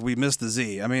agree we missed the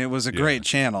Z. I mean, it was a great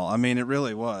channel. I mean, it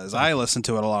really was. I listened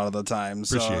to it a lot of the time.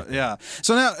 So, Appreciate it. Yeah.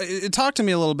 So now, talk to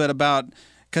me a little bit about,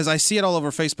 because I see it all over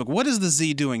Facebook. What is the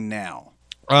Z doing now?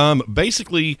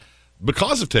 Basically,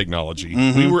 because of technology,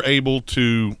 we were able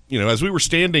to, as we were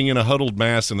standing in a huddled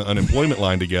mass in the unemployment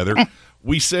line together,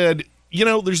 we said,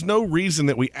 there's no reason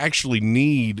that we actually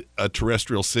need a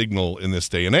terrestrial signal in this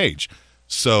day and age.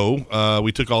 So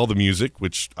we took all the music,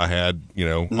 which I had,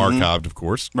 archived, of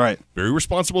course. Right. Very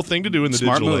responsible thing to do in the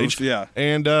Smart digital move, age. yeah.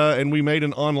 And we made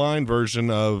an online version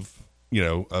of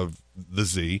the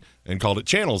Z and called it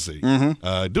Channel Z,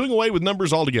 doing away with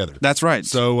numbers altogether. That's right.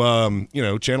 So,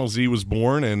 Channel Z was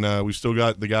born, and we've still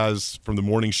got the guys from the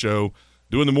morning show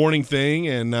doing the morning thing,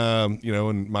 and,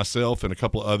 and myself and a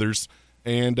couple of others.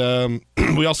 And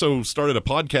we also started a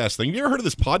podcast thing. Have you ever heard of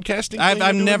this podcasting thing?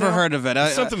 I've never heard of it.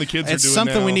 It's something the kids are doing It's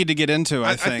something now. we need to get into,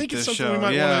 I think. I think it's this something show. we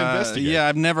might want to investigate. Yeah,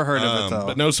 I've never heard of it, though.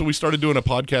 But no, so we started doing a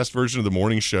podcast version of the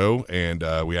morning show, and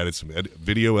we added some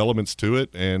video elements to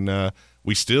it, and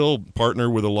we still partner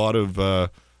with a lot of the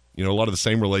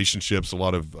same relationships, a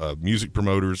lot of music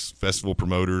promoters, festival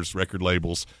promoters, record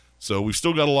labels. So we've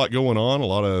still got a lot going on, a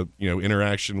lot of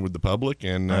interaction with the public,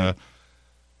 and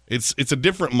it's a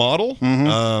different model.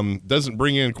 Doesn't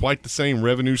bring in quite the same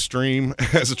revenue stream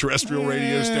as a terrestrial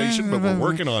radio station, but we're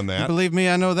working on that. Believe me,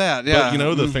 I know that. Yeah,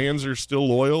 but the fans are still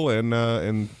loyal,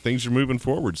 and things are moving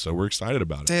forward. So we're excited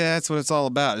about it. Yeah, that's what it's all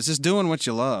about. It's just doing what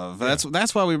you love. Yeah.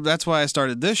 That's why I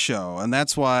started this show, and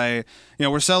that's why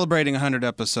we're celebrating 100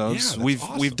 episodes. Yeah,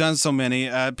 we've done so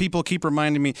many. People keep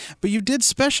reminding me, but you did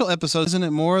special episodes. Isn't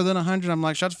it more than 100? I'm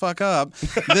like, shut the fuck up.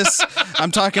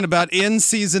 I'm talking about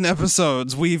in-season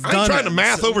episodes. I'm trying to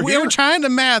math over here. We're trying to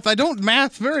math. I don't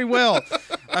math very well.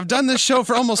 I've done this show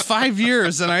for almost 5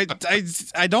 years, and I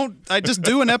just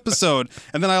do an episode,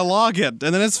 and then I log it,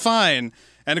 and then it's fine.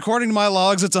 And according to my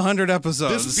logs, it's 100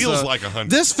 episodes. This feels like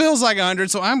 100. This feels like 100,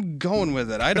 so I'm going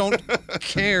with it. I don't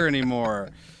care anymore.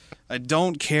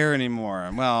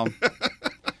 Well...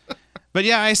 But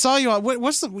yeah, I saw you.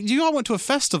 You all went to a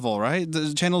festival, right?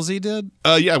 The Channel Z did.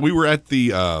 Yeah, we were at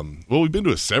the. We've been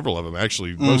to several of them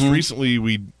actually. Most recently,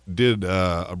 we did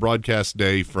a broadcast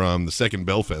day from the Second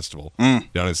Bell Festival down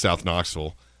in South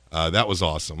Knoxville. That was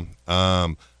awesome.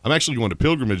 I'm actually going to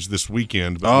pilgrimage this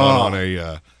weekend, but not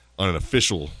on an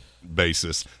official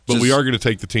basis. But we are going to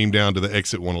take the team down to the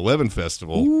Exit 111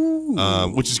 Festival,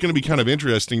 which is going to be kind of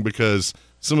interesting because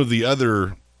some of the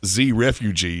other Z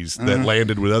refugees that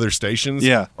landed with other stations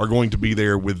are going to be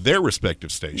there with their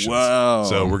respective stations. Whoa.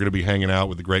 So we're going to be hanging out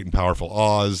with the great and powerful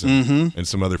Oz and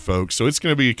some other folks. So it's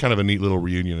going to be kind of a neat little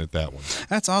reunion at that one.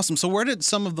 That's awesome. So where did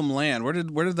some of them land? Where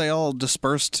did they all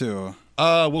disperse to?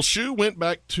 Well, Shu went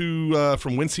back to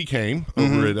from whence he came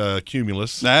over at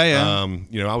Cumulus.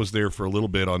 I was there for a little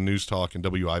bit on News Talk and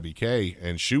WIBK,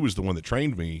 and Shu was the one that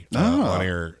trained me on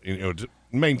air.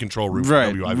 Main control room for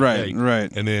WIBK.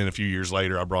 Right. And then a few years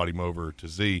later, I brought him over to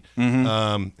Z.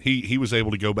 He was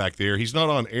able to go back there. He's not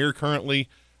on air currently,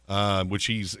 which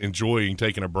he's enjoying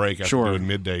taking a break after doing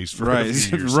middays for a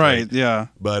few years straight. Yeah.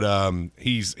 But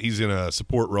he's in a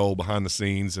support role behind the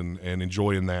scenes and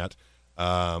enjoying that.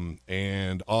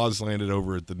 And Oz landed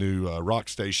over at the new rock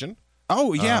station.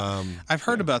 Oh, yeah. I've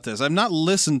heard about this. I've not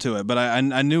listened to it, but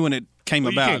I knew when it came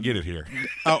about. You can't get it here.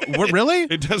 Oh, what, really?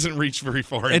 It doesn't reach very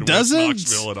far into West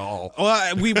Knoxville at all.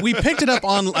 Well, we picked it up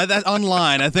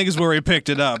online, I think is where we picked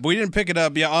it up. We didn't pick it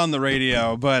up on the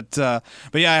radio, but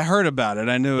yeah, I heard about it.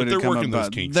 I knew it had come working about. Those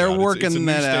kinks They're out. working it's a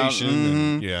that new out.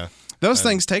 Station and, Those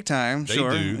things take time, they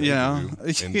sure. Do, they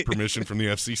do. And permission from the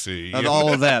FCC. And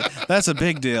all of that. That's a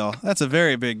big deal. That's a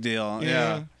very big deal.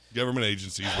 Yeah. Government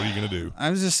agencies, what are you going to do?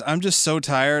 I'm just so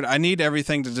tired. I need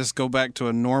everything to just go back to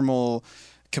a normal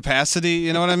capacity,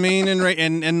 you know what I mean?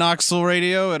 In Knoxville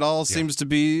radio, it all seems to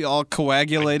be all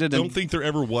coagulated. I don't think there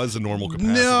ever was a normal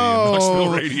capacity in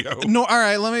Knoxville radio. No, all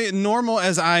right, normal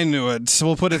as I knew it, so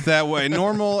we'll put it that way.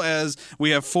 Normal as we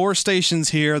have 4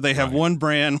 stations here, they have one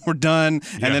brand, we're done,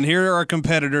 and then here are our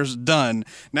competitors, done.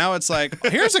 Now it's like,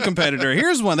 here's a competitor,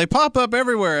 here's one. They pop up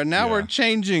everywhere, and now we're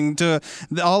changing to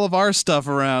all of our stuff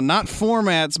around. Not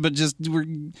formats, but just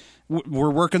we're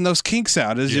working those kinks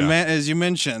out as you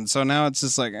mentioned. So now it's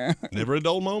just like never a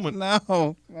dull moment.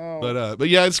 No. But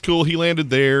yeah, it's cool. He landed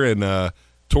there, and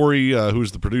Tori,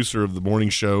 who's the producer of the morning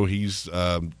show, he's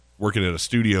working at a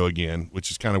studio again,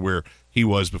 which is kind of where he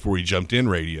was before he jumped in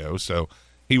radio. So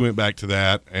he went back to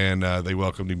that, and they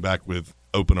welcomed him back with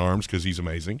open arms because he's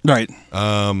amazing. Right.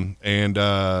 And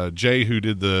Jay, who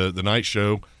did the night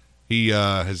show, he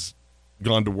has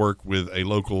gone to work with a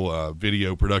local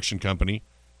video production company.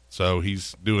 So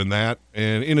he's doing that,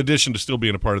 and in addition to still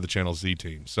being a part of the Channel Z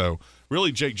team. So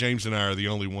really, Jake James and I are the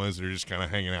only ones that are just kind of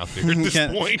hanging out there at this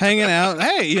point. Hanging out.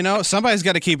 Hey, somebody's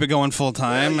got to keep it going full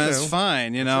time. That's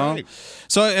fine, Right.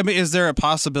 So, I mean, is there a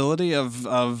possibility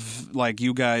of like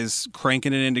you guys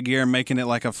cranking it into gear and making it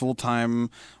like a full-time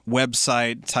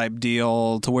website type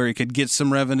deal to where you could get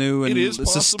some revenue and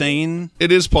sustain?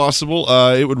 It is possible.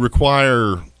 It would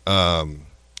require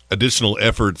additional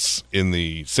efforts in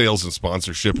the sales and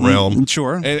sponsorship realm.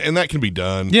 Sure. And that can be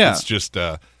done. Yeah. It's just,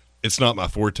 it's not my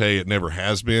forte. It never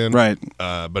has been. Right.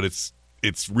 But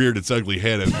it's reared its ugly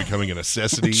head as becoming a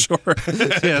necessity. Sure.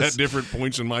 At different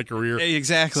points in my career.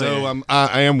 Exactly. So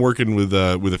I am working with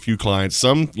a few clients.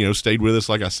 Some, stayed with us,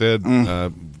 like I said,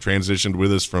 transitioned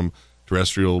with us from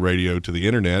terrestrial radio to the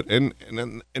internet, and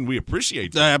we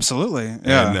appreciate that. Absolutely,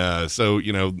 yeah. And so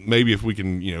maybe if we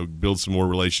can build some more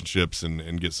relationships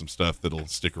and get some stuff that'll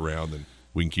stick around, then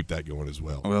we can keep that going as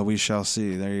well. Well, we shall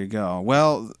see. There you go.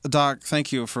 Well, Doc,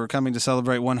 thank you for coming to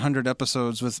celebrate 100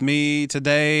 episodes with me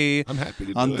today. I'm happy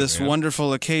to do on this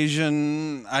wonderful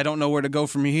occasion. I don't know where to go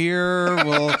from here.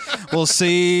 We'll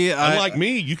see. Unlike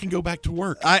me, you can go back to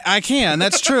work. I can.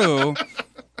 That's true.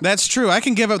 That's true. I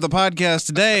can give up the podcast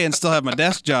today and still have my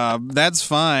desk job. That's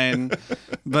fine.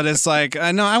 But it's like,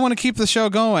 I want to keep the show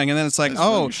going. And then it's like,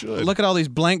 look at all these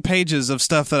blank pages of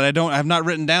stuff that I've not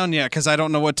written down yet because I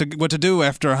don't know what to do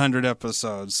after 100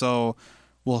 episodes. So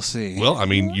we'll see. Well, I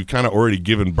mean, you've kind of already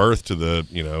given birth to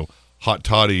the, Hot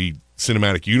Toddy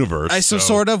cinematic universe. So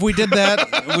sort of. We did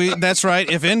that. That's right.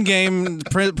 If Endgame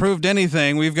proved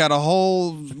anything, we got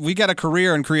a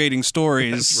career in creating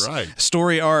stories. That's right.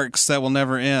 Story arcs that will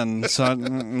never end. So at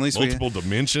least multiple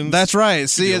dimensions. That's right.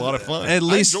 See, a lot of fun. At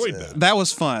least I enjoyed that. That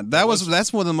was fun.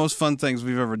 That's one of the most fun things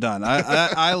we've ever done.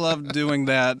 I loved doing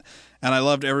that. And I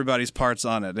loved everybody's parts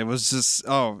on it. It was just,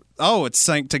 it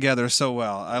sank together so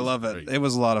well. I love it. It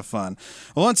was a lot of fun.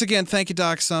 Well, once again, thank you,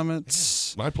 Doc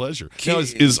Summit. My pleasure. Now,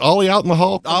 is Ollie out in the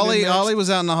hall? Ollie was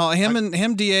out in the hall.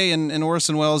 Him, DA, and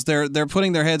Orson Welles, they're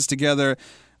putting their heads together.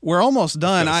 We're almost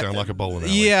done. Sound like a bowling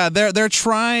alley. Yeah, they're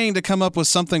trying to come up with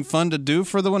something fun to do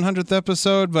for the 100th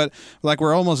episode, but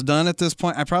we're almost done at this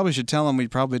point. I probably should tell them we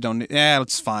probably don't need. Yeah,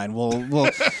 it's fine.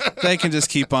 We'll they can just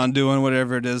keep on doing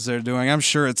whatever it is they're doing. I'm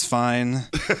sure it's fine.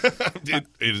 It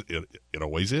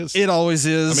always is. It always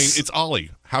is. I mean, it's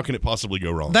Ollie. How can it possibly go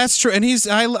wrong? That's true, and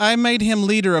I made him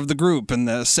leader of the group in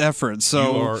this effort.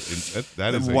 So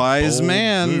that is a wise bold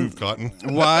man. Move, Cotton.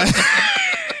 Why?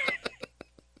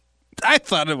 I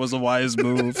thought it was a wise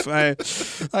move. I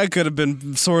could have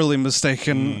been sorely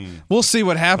mistaken. We'll see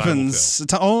what happens.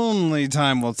 Only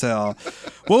time will tell.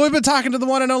 Well, we've been talking to the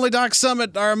one and only Doc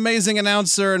Summit, our amazing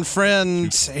announcer and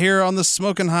friend, here on the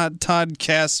Smokin Hot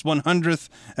Toddcast 100th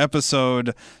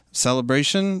episode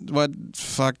celebration. What?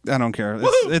 Fuck, I don't care.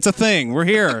 It's a thing. We're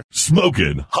here.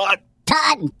 Smokin Hot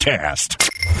Toddcast. Does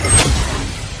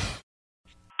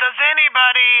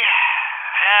anybody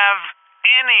have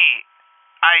any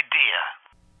idea?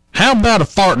 How about a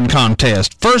farting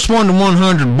contest? First one to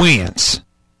 100 wins.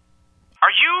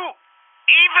 Are you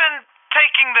even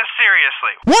taking this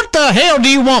seriously? What the hell do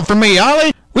you want from me,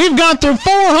 Ollie? We've gone through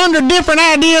 400 different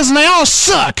ideas and they all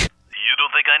suck. You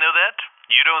don't think I know that?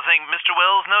 You don't think Mr.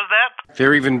 Wells knows that?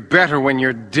 They're even better when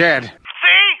you're dead.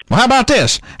 See? Well, how about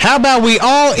this? How about we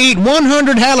all eat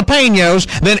 100 jalapenos,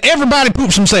 then everybody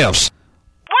poops themselves?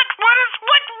 What is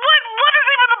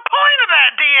even the point of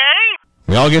that, D.A.?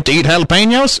 We all get to eat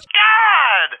jalapenos?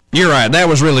 God! You're right, that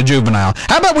was really juvenile.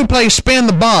 How about we play spin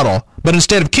the bottle, but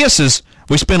instead of kisses,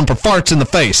 we spin them for farts in the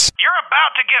face? You're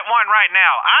about to get one right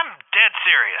now. I'm dead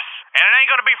serious. And it ain't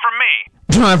gonna be from me.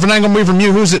 If it ain't gonna be from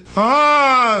you, who's it?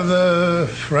 The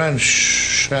French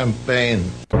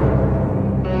champagne.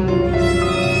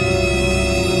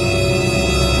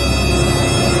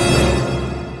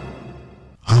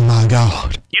 Oh my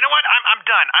God. You know what? I'm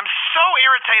done. I'm so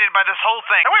irritated by this whole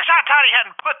thing. I wish Hot Toddy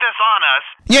hadn't put this on us.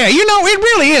 Yeah, it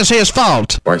really is his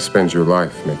fault. Why spend your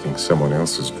life making someone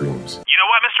else's dreams? You know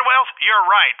what, Mr. Wells? You're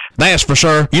right. That's for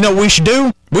sure. You know what we should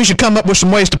do? We should come up with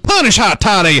some ways to punish Hot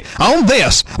Toddy on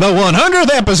this, the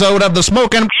 100th episode of the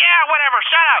Smokin'. Yeah, whatever.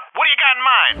 Shut up. What do you got in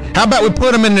mind? How about we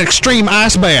put him in an extreme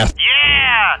ice bath?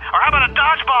 Yeah. Or how about a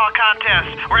dodgeball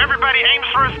contest where everybody aims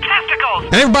for his testicles?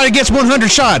 And everybody gets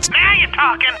 100 shots. Now you're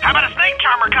talking. How about a snake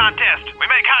charmer contest? We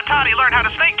make Hot Toddy learn how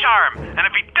to snake charm. And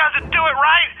if he doesn't do it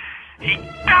right, he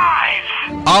dies.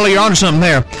 Ollie, you're onto something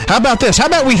there. How about this? How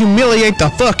about we humiliate the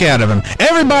fuck out of him?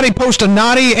 Everybody post a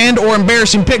naughty and or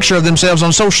embarrassing picture of themselves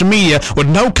on social media with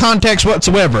no context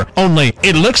whatsoever. Only,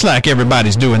 it looks like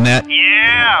everybody's doing that.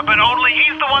 Yeah, but only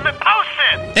he's the one that posts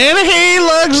it. And he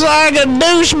looks like a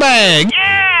douchebag.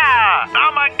 Yeah!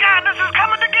 Oh my God, this is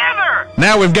coming together.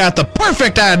 Now we've got the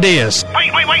perfect ideas. Wait.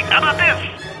 How about this?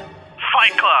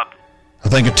 Fight Club. I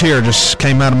think a tear just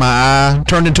came out of my eye,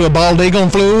 turned into a bald eagle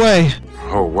and flew away.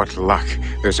 Oh, what luck.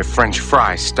 There's a French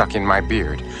fry stuck in my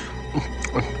beard.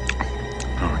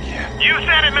 Oh, yeah. You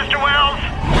said it, Mr. Wells.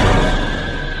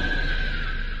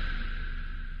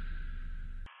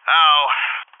 Oh,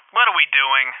 what are we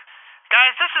doing?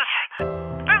 Guys, this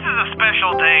is a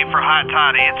special day for Hot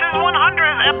Toddy. It's his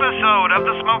 100th episode of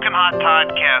the Smokin Hot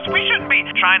Toddcast. We shouldn't be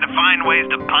trying to find ways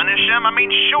to punish him. I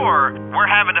mean, sure, we're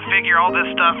having to figure all this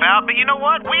stuff out, but you know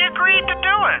what? We agreed to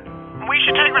do it. We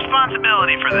should take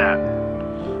responsibility for that.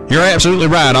 You're absolutely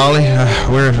right, Ollie.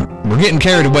 We're getting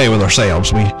carried away with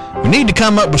ourselves. We need to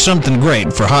come up with something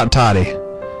great for Hot Toddy.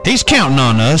 He's counting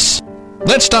on us.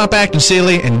 Let's stop acting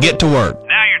silly and get to work.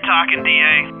 Now you're talking,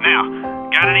 D.A. Now,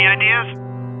 got any ideas?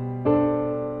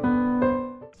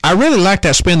 I really like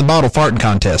that spin the bottle farting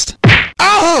contest.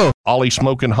 Oh! Ollie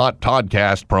Smokin Hot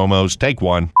Toddcast promos. Take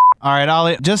one. All right,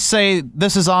 Ollie, just say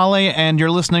this is Ollie, and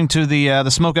you're listening to the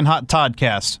Smokin Hot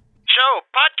Toddcast. Show,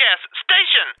 podcast,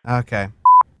 station. Okay.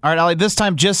 All right, Ollie, this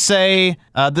time just say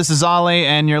this is Ollie,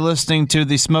 and you're listening to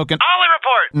the Smokin... Ollie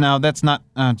Report. No, that's not.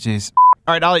 Oh, jeez.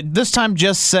 All right, Ollie, this time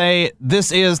just say,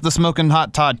 this is the Smokin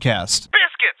Hot Toddcast.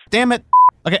 Biscuits! Damn it.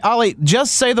 Okay, Ollie,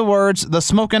 just say the words, the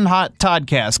Smokin Hot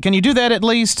Toddcast. Can you do that at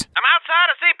least? I'm outside,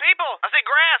 I see people, I see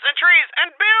grass and trees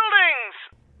and buildings!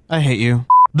 I hate you.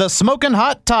 The Smokin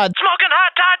Hot Smokin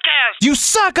Hot Toddcast! You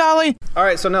suck, Ollie! All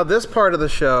right, so now this part of the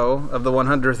show, of the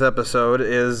 100th episode,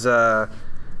 is,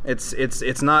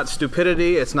 it's not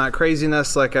stupidity, it's not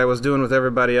craziness like I was doing with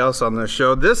everybody else on this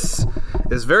show. This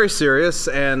is very serious,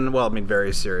 and, well, I mean,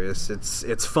 very serious.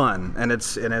 It's fun, and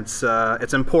it's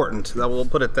important. We'll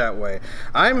put it that way.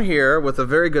 I'm here with a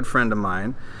very good friend of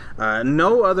mine.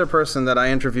 No other person that I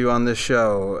interview on this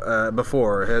show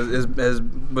before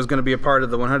was going to be a part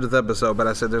of the 100th episode, but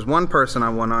I said there's one person I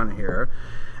want on here,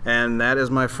 and that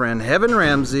is my friend Heaven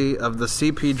Ramsey of the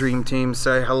CP Dream Team.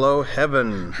 Say hello,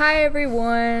 Heaven. Hi,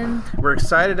 everyone. We're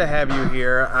excited to have you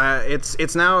here.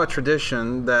 It's now a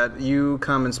tradition that you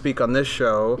come and speak on this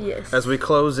show as we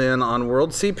close in on World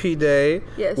CP Day,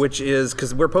 which is,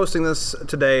 because we're posting this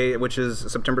today, which is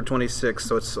September 26th,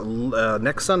 so it's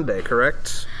next Sunday,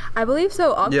 correct? I believe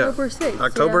so, October 6th.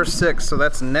 October 6th, so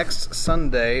that's next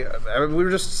Sunday. We were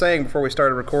just saying before we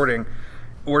started recording,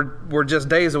 we're just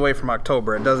days away from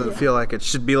October. It doesn't feel like it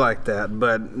should be like that,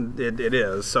 but it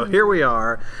is. So here we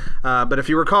are. But if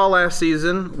you recall last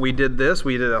season, we did this.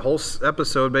 We did a whole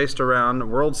episode based around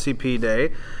World CP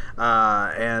Day.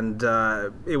 And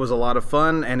it was a lot of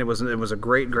fun, and it was a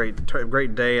great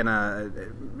day,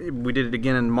 and we did it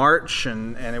again in March,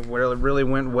 and it really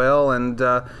went well. And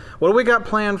what do we got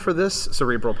planned for this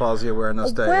Cerebral Palsy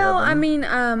Awareness Day? Well, Evan? I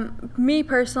mean, me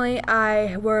personally,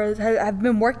 I've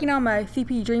been working on my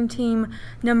CP Dream Team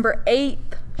number 8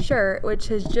 shirt, which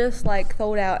has just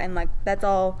sold out, and that's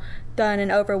all done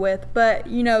and over with. But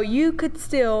you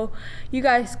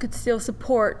guys could still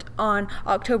support on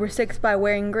October 6th by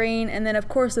wearing green. And then of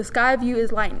course the sky view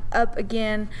is lighting up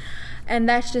again, and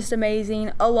that's just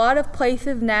amazing. A lot of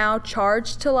places now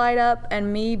charge to light up,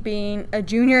 and me being a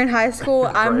junior in high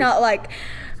school, I'm not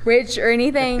rich or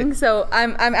anything, so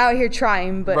I'm out here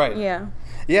trying, but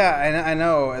Yeah, and I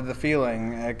know the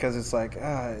feeling, because it's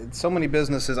so many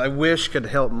businesses I wish could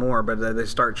help more, but they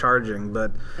start charging.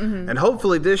 But and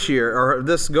hopefully this year, or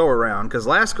this go around, because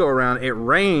last go around it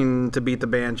rained to beat the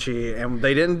Banshee, and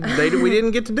we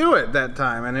didn't get to do it that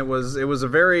time, and it was a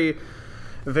very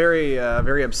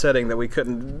upsetting that we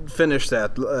couldn't finish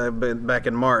that back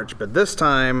in March. But this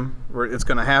time it's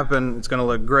going to happen. It's going to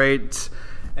look great.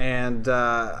 And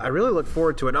I really look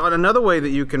forward to it. Another way that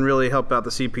you can really help out the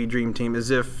CP Dream Team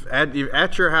is if at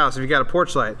your house, if you got a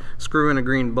porch light, screw in a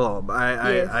green bulb.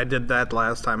 I did that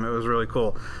last time. It was really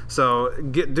cool. So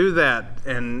do that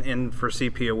and for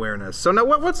CP awareness. So now,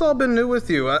 what's all been new with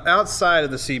you outside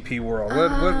of the CP world?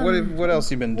 What else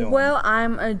have you been doing? Well,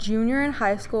 I'm a junior in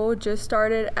high school. Just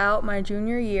started out my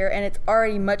junior year, and it's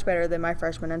already much better than my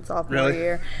freshman and sophomore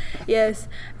year. Yes.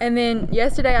 And then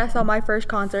yesterday I saw my first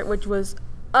concert, which was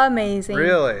amazing.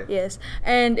 Really? Yes.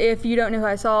 And if you don't know who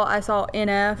I saw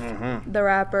NF, the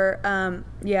rapper. And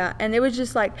it was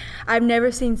just I've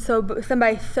never seen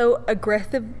somebody so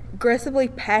aggressively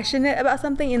passionate about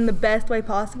something in the best way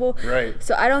possible. Right.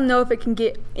 So I don't know if it can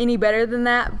get any better than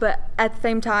that, but at the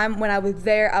same time, when I was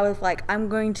there, I was I'm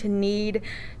going to need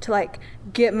to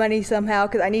get money somehow,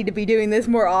 because I need to be doing this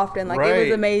more often. It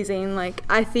was amazing.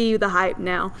 I see the hype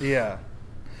now. Yeah.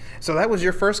 So that was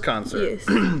your first concert? Yes.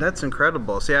 That's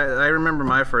incredible. See, I remember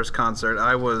my first concert.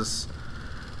 I was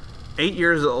 8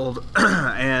 years old,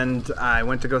 and I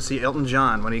went to go see Elton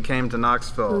John when he came to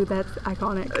Knoxville. Ooh, that's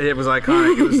iconic. It was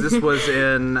iconic. This was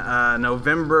in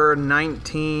November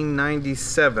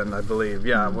 1997, I believe.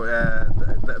 Yeah,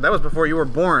 that was before you were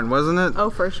born, wasn't it? Oh,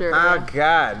 for sure. Oh,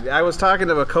 God. I was talking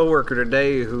to a coworker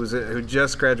today who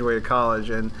just graduated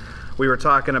college, and we were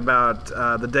talking about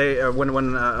the day when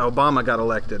Obama got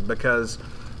elected, because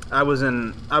I was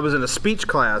in a speech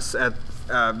class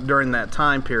during that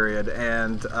time period,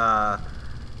 and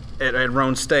at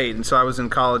Roane State, and so I was in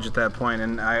college at that point,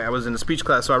 and I was in a speech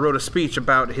class, so I wrote a speech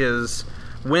about his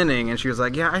winning, and she was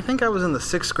like, "Yeah, I think I was in the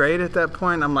 6th grade at that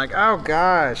point." I'm like, "Oh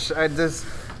gosh, I just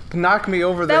knocked me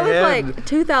over the head." That was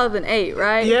 2008,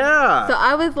 right? Yeah. So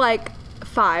I was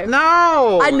 5.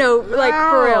 No! I know,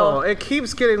 for real. It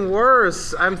keeps getting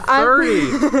worse. I'm 30.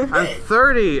 I'm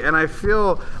 30, and I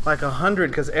feel like 100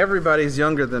 because everybody's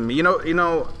younger than me. You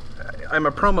know, I'm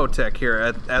a promo tech here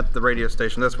at the radio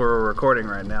station. That's where we're recording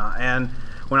right now. And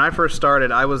when I first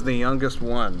started, I was the youngest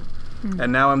one.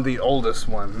 And now I'm the oldest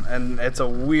one, and it's a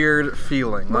weird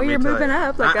feeling. Well, you're moving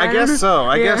up. I guess so.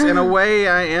 I guess in a way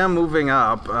I am moving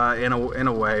up in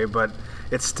a way, but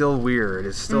it's still weird.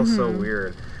 It's still so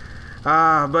weird.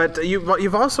 But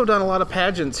you've also done a lot of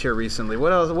pageants here recently.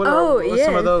 What else? What are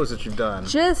some of those that you've done?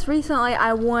 Just recently,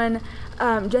 I won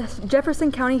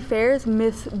Jefferson County Fair's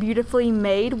Miss Beautifully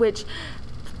Made, which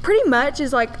pretty much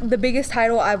is like the biggest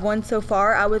title I've won so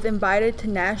far. I was invited to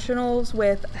nationals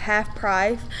with half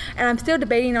price, and I'm still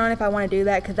debating on if I want to do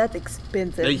that because that's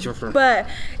expensive. But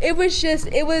it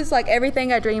was like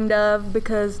everything I dreamed of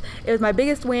because it was my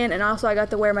biggest win, and also I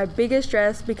got to wear my biggest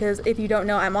dress because if you don't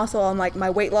know, I'm also on like my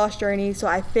weight loss journey, so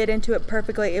I fit into it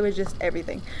perfectly. It was just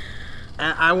everything.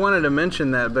 I wanted to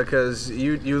mention that because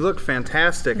you look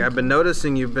fantastic. I've been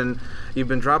noticing you've been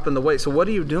dropping the weight. So what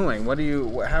are you doing?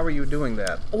 How are you doing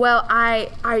that? Well,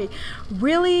 I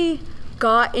really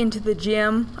got into the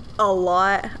gym a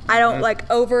lot. I don't like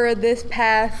over this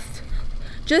past,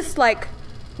 just like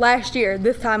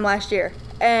this time last year.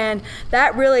 And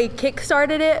that really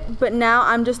kick-started it, but now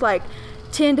I'm just like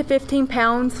 10 to 15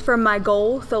 pounds from my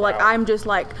goal, so like I'm just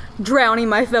like drowning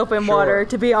myself in water,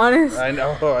 to be honest. I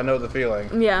know the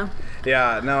feeling. Yeah.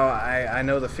 No, I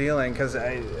know the feeling because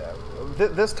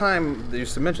this time you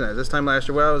used to mention that this time last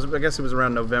year. Well, I guess it was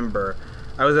around November.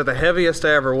 I was at the heaviest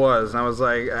I ever was, and I was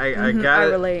like,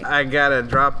 I gotta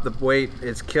drop the weight.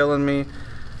 It's killing me.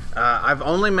 I've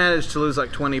only managed to lose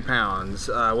like 20 pounds,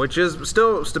 which is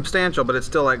still substantial, but it's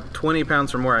still like 20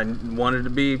 pounds from where I wanted to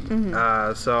be.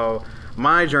 So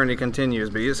my journey continues,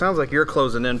 but it sounds like you're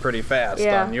closing in pretty fast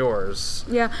on yours.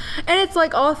 Yeah, and it's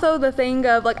like also the thing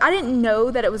of like I didn't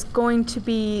know that it was going to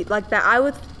be like that.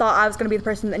 I thought I was going to be the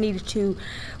person that needed to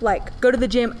like go to the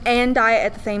gym and diet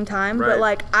at the same time. But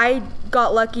like I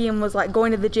got lucky and was like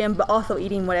going to the gym but also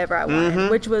eating whatever I wanted,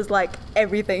 which was like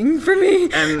everything for me.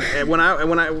 And when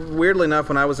I weirdly enough,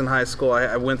 when I was in high school,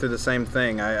 I went through the same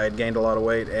thing. I gained a lot of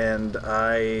weight, and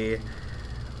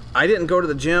I didn't go to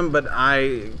the gym, but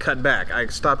I cut back. I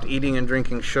stopped eating and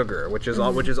drinking sugar, which is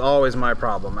always my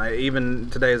problem. Even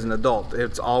today as an adult,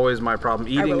 it's always my problem,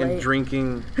 eating and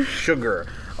drinking sugar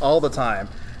all the time.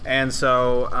 And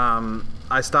so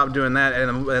I stopped doing that,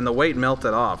 and the weight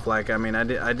melted off. Like, I mean, I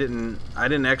didn't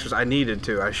exercise. I needed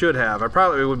to. I should have. I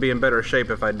probably would be in better shape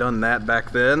if I'd done that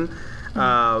back then.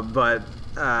 But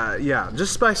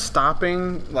just by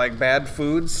stopping like bad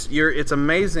foods, it's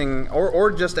amazing,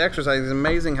 or just exercise. It's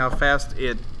amazing how fast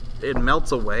it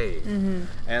melts away.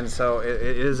 And so it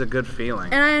is a good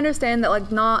feeling. And I understand that like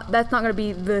that's not going to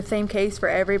be the same case for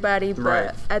everybody,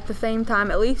 but at the same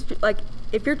time, at least like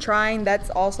if you're trying, that's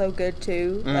also good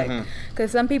too. Like,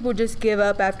 because some people just give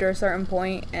up after a certain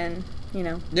point, and you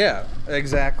know. Yeah,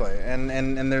 exactly. And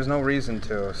there's no reason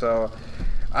to. So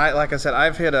like I said,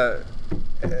 I've hit a.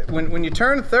 When you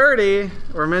turn 30,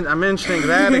 I'm mentioning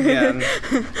that again.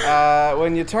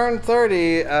 When you turn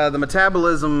 30, the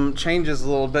metabolism changes a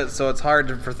little bit, so it's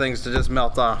hard for things to just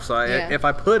melt off. So if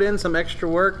I put in some extra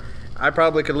work, I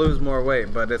probably could lose more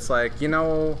weight. But it's like,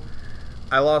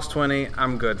 I lost 20.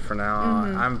 I'm good for now.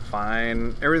 I'm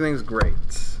fine. Everything's great.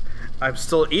 I'm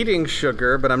still eating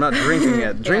sugar, but I'm not drinking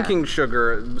it. Drinking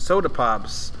sugar, soda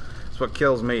pops, is what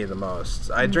kills me the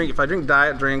most. If I drink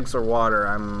diet drinks or water,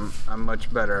 I'm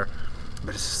much better.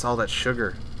 But it's just all that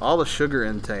sugar, all the sugar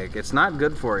intake. It's not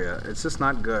good for you. It's just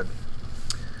not good.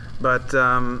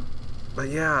 But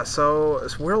yeah, so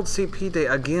it's World CP Day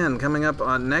again coming up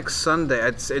on next Sunday.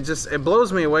 It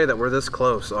blows me away that we're this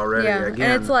close already. Yeah,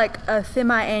 again. And it's like a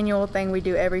semi-annual thing we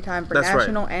do every time for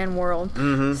national and world.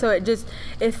 So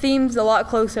it seems a lot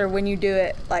closer when you do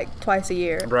it like twice a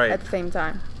year at the same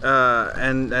time.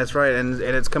 And that's right, and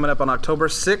it's coming up on October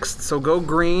 6th. So go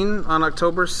green on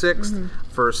October 6th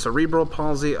for cerebral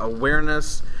palsy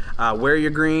awareness. Wear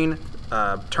your green.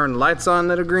 Turn lights on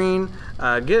that are green.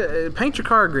 Paint your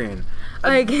car green.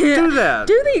 Do that.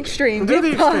 Do the extreme. Do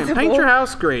the extreme. Paint your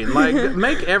house green. Like,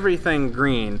 make everything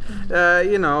green.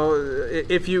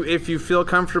 If you feel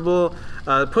comfortable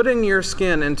putting your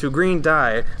skin into green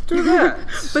dye, do that.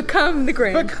 Become the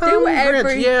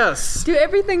Grinch. Yes. Do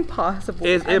everything possible.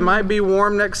 It might be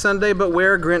warm next Sunday, but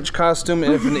wear a Grinch costume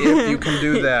if you can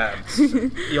do that.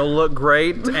 You'll look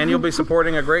great, and you'll be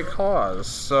supporting a great cause.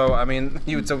 So, I mean,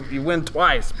 you win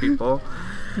twice, people.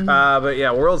 But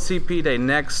yeah, World CP Day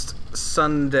next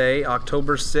Sunday,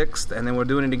 October 6th, and then we're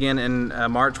doing it again in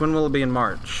March. When will it be in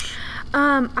March?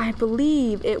 I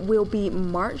believe it will be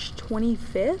March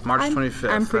 25th. March 25th.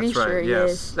 I'm pretty sure.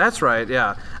 Yes, that's right.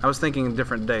 Yeah, I was thinking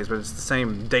different days, but it's the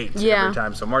same date every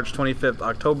time. So March 25th,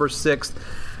 October 6th,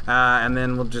 and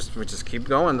then we'll just keep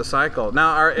going the cycle.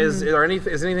 Now, is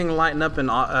anything lighting up in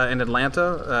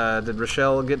Atlanta? Did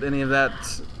Rochelle get any of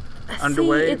that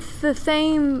underway? See, it's the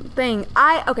same thing.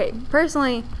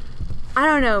 Personally, I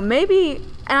don't know, maybe,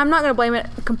 and I'm not going to blame it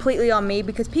completely on me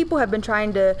because people have been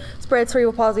trying to spread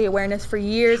cerebral palsy awareness for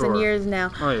years and years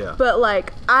now. Oh, yeah. But,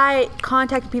 like, I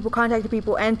contacted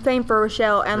people, and same for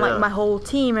Rochelle and, like, my whole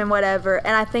team and whatever,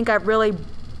 and I think I've really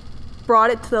brought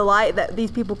it to the light that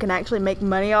these people can actually make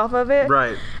money off of it.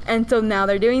 Right. And so now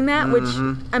they're doing that, which,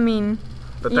 I mean...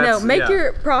 But make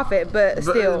your profit, but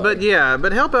still.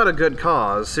 But help out a good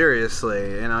cause.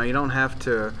 Seriously, you don't have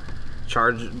to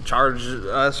charge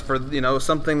us for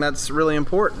something that's really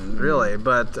important, really.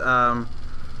 But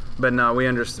no, we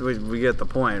understand. We get the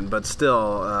point. But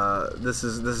still, this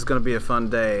is going to be a fun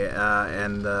day.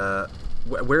 And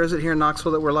where is it here in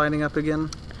Knoxville that we're lighting up again?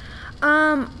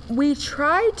 We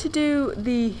tried to do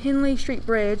the Henley Street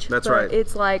Bridge. That's but right.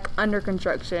 It's like under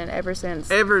construction ever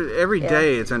since. Every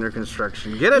day it's under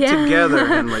construction. Get it together,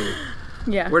 Henley.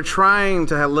 Yeah. We're trying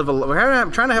to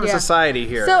we're trying to have a society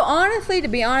here. So honestly, to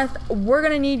be honest, we're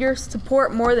gonna need your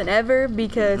support more than ever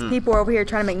because people are over here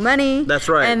trying to make money. That's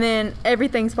right. And then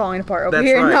everything's falling apart over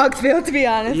here in Knoxville, to be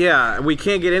honest. Yeah, we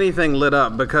can't get anything lit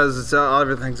up because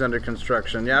everything's under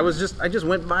construction. Yeah, I just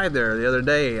went by there the other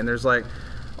day and there's like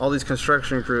all these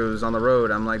construction crews on the road.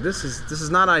 I'm like, this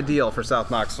is not ideal for South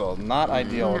Knoxville. Not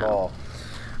ideal at all.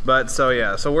 But so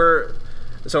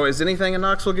is anything in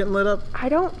Knoxville getting lit up? I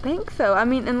don't think so. I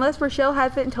mean, unless Rochelle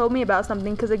hasn't told me about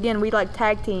something, because again, we like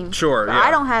tag team. Sure. Yeah.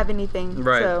 I don't have anything.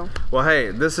 Right. So. Well,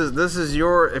 hey, this is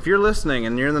if you're listening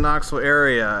and you're in the Knoxville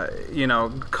area,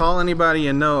 call anybody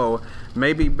you know.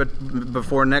 Maybe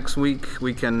before next week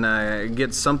we can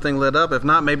get something lit up. If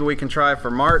not, maybe we can try for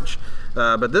March.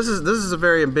 But this is a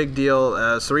very big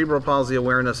deal. Cerebral palsy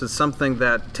awareness is something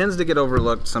that tends to get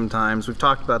overlooked sometimes. We've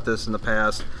talked about this in the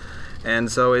past. And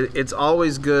so it's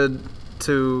always good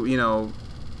to,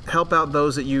 help out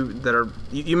those that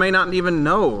you may not even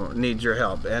know need your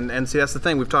help. And see, that's the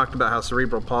thing. We've talked about how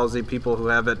cerebral palsy, people who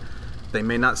have it, they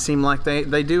may not seem like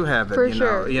they do have it, For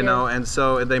sure, and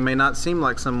so they may not seem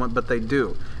like someone, but they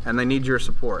do, and they need your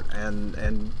support,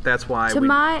 and that's why. To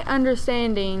my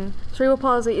understanding, cerebral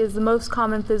palsy is the most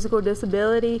common physical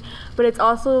disability, but it's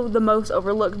also the most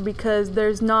overlooked because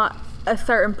there's not a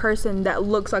certain person that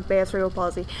looks like they have cerebral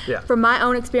palsy. Yeah. From my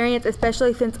own experience,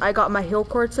 especially since I got my heel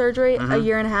cord surgery a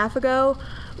year and a half ago,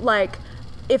 like,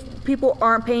 if people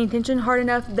aren't paying attention hard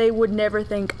enough, they would never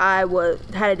think I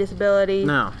had a disability.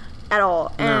 No. At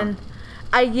all. And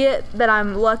I get that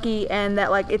I'm lucky and that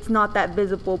like it's not that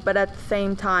visible, but at the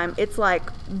same time it's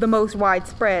like the most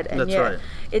widespread, and That's right.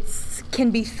 It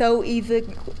can be so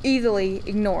easily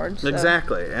ignored. So.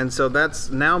 Exactly. And so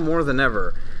that's now more than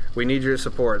ever. We need your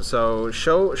support. So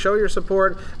show your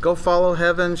support. Go follow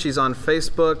Heaven. She's on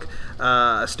Facebook.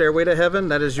 Stairway to Heaven.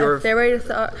 That is your Stairway to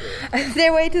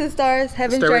the Stars.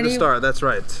 Heaven's Stairway Journey. to Star. That's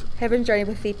right. Heaven's Journey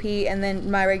with CP, and then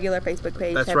my regular Facebook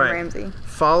page. That's Heaven right. Ramsey.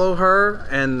 Follow her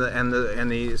and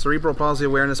the cerebral palsy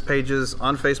awareness pages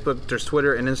on Facebook. There's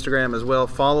Twitter and Instagram as well.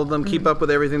 Follow them. Keep up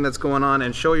with everything that's going on,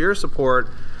 and show your support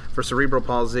for cerebral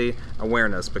palsy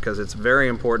awareness, because it's very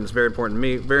important. It's very important to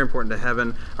me, very important to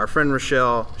Heaven. Our friend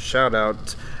Rochelle, shout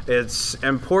out. It's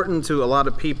important to a lot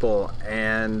of people,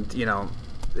 and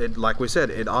like we said,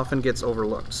 it often gets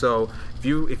overlooked. So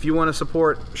if you want to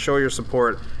support, show your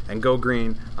support, and go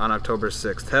green on October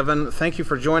 6th. Heaven, thank you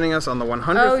for joining us on the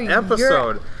 100th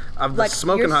episode of the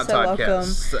Smokin Hot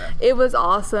Toddcast. It was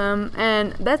awesome,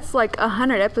 and that's like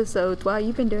 100 episodes. Wow,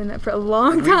 you've been doing that for a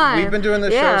long time. We've been doing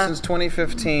this show since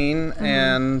 2015,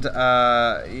 and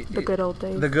the good old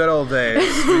days. The good old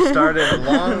days. We started a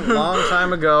long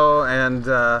time ago, and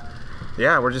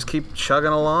we're just keep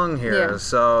chugging along here. Yeah.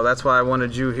 So that's why I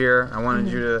wanted you here. I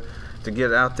wanted you to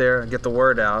get out there and get the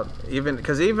word out.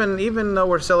 Even though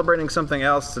we're celebrating something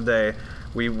else today,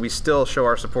 we still show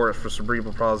our support for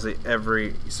cerebral palsy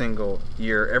every single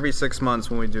year, every 6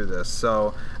 months when we do this.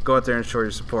 So go out there and show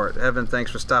your support. Evan, thanks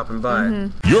for stopping by.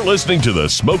 You're listening to the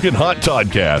Smokin Hot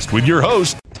Toddcast with your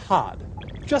host, Todd.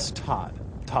 Just Todd.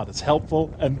 Todd is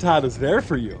helpful, and Todd is there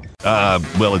for you.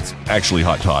 Well, it's actually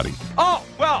Hot Toddy. Oh,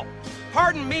 well,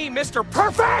 pardon me, Mr.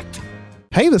 Perfect!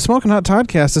 Hey, the Smokin Hot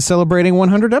Toddcast is celebrating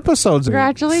 100 episodes.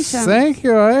 Congratulations. Thank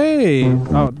you. Hey.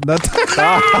 Oh, that's... you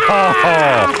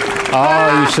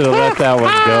should have let that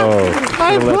one go.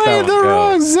 I played the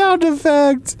wrong sound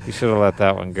effect. You should have let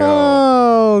that one go.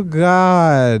 Oh,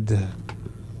 God.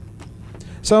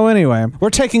 So anyway, we're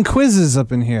taking quizzes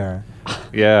up in here.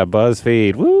 Yeah,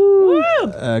 BuzzFeed.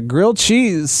 Woo! Grilled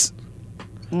cheese.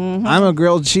 I'm a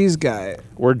grilled cheese guy.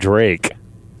 We're Drake.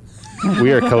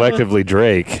 We are collectively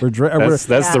Drake. That's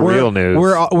the real news.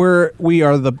 We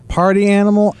are the party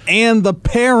animal and the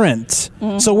parent.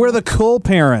 Mm-hmm. So we're the cool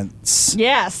parents.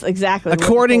 Yes, exactly.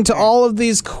 According to all of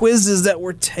these quizzes that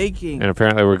we're taking. And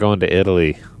apparently we're going to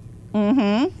Italy.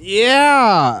 Mm-hmm.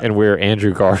 Yeah. And we're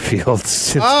Andrew Garfield's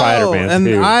Spider-Man and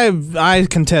too. I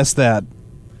contest that.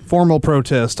 Formal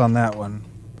protest on that one.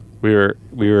 We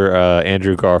were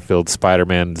Andrew Garfield's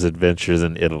Spider-Man's Adventures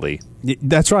in Italy.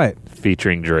 That's right.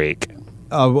 Featuring Drake.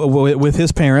 With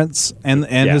his parents and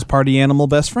his party animal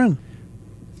best friend.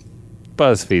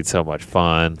 BuzzFeed's so much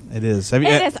fun. It is. It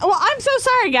is. Well, I'm so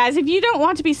sorry, guys. If you don't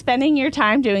want to be spending your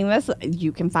time doing this,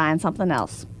 you can find something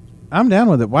else. I'm down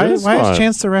with it. Why is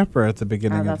Chance the Rapper at the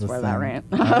beginning of the thing? That's where that ran.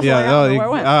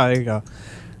 There you go.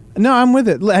 No, I'm with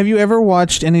it. Have you ever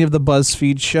watched any of the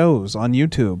BuzzFeed shows on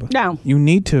YouTube? No. You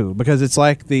need to, because it's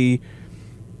like the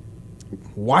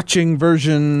watching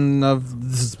version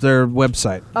of their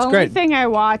website. It's Only great. thing I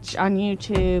watch on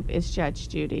YouTube is Judge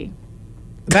Judy.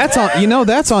 That's on.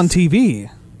 That's on TV.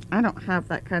 I don't have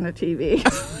that kind of TV.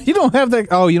 You don't have that.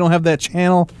 Oh, you don't have that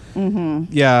channel. Mm-hmm.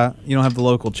 Yeah, you don't have the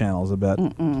local channels. I bet.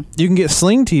 You can get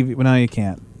Sling TV. Well, no, you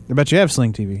can't. I bet you have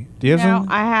Sling TV. Do you have Sling?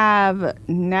 I have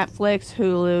Netflix,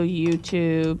 Hulu,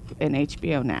 YouTube, and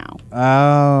HBO Now.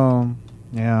 Oh,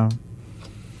 yeah.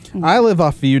 I live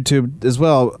off of YouTube as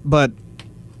well, but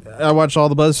I watch all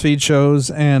the BuzzFeed shows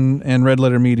and Red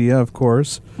Letter Media, of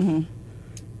course. Mm-hmm.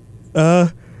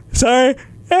 Sorry.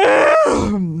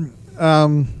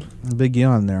 Big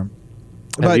yawn there.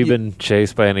 Have you been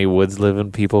chased by any woods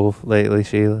living people lately,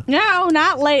 Sheila? No,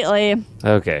 not lately.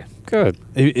 Okay, good.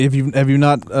 Have you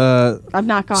not I've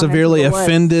not gone severely into the woods.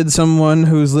 offended someone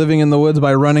who's living in the woods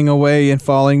by running away and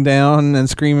falling down and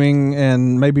screaming,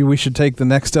 and maybe we should take the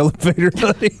next elevator,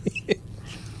 buddy?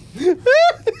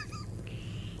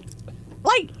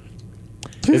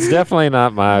 It's definitely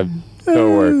not my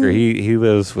coworker. He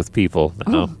lives with people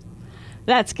now.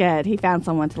 That's good. He found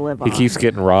someone to live on. He keeps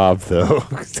getting robbed though.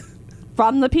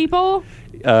 From the people?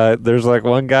 There's like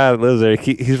one guy that lives there.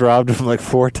 He's robbed him like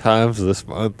 4 times this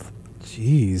month.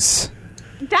 Jeez.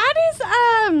 That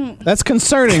is That's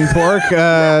concerning, Pork,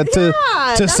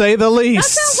 to say the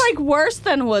least. That sounds like worse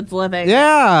than woods living.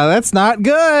 Yeah, that's not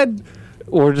good.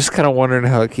 We're just kind of wondering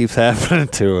how it keeps happening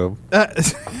to him.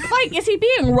 Like, is he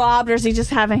being robbed or is he just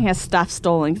having his stuff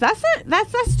stolen? That's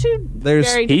two very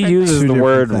He different uses things. the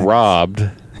word robbed.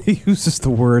 He uses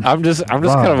the word. I'm just kind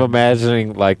of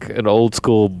imagining like an old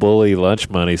school bully lunch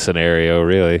money scenario.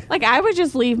 Really, Like, I would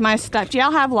just leave my stuff. Do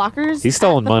y'all have lockers? he's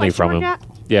stolen at the money place you from work him. at?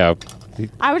 Yeah.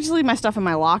 I would just leave my stuff in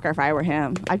my locker if I were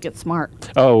him. I'd get smart.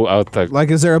 Like,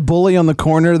 is there a bully on the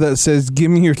corner that says, "Give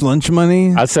me your lunch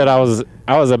money"? I said I was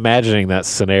imagining that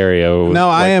scenario. No,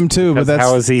 I am too. But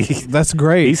how is he? That's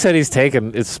great. He said he's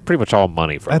taken. It's pretty much all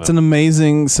money from That's him. an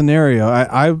amazing scenario.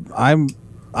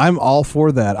 I'm all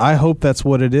for that. I hope that's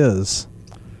what it is.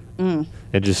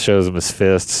 It just shows him his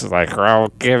fists. Like, I'll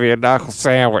give you a knuckle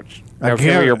sandwich. I'll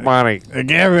give you your money. I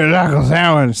give you a knuckle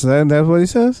sandwich. That's what he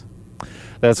says?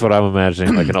 That's what I'm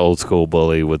imagining, like an old school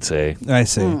bully would say. I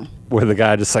see. Where the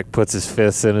guy just like puts his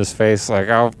fists in his face, like,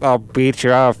 I'll beat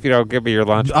you up if you don't give me your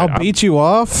lunch. I'll beat you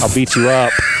off? I'll beat you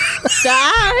up.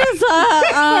 That is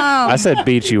I said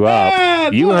beat you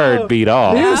up. You heard beat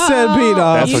off. You said beat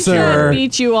off, That's what sir. you heard.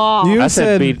 beat you off. You I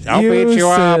said beat. I'll beat you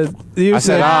up. You I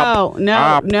said up. No,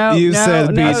 up. no, You no,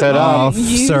 said no, beat said off,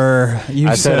 you- sir. You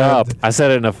I said up. I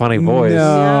said it in a funny voice.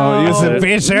 No, you said No.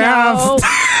 beat you No. off.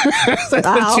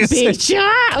 I'll you beat you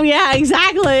up. Yeah,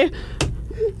 exactly.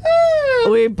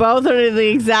 We both are the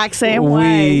exact same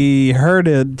way. We heard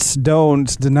it.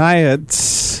 Don't deny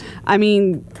it. I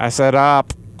mean, I said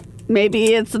up.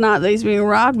 maybe it's not that he's being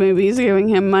robbed. Maybe he's giving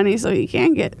him money so he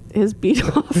can get his beat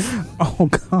off. Oh,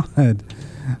 God.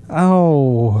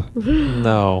 Oh.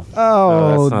 No. Oh.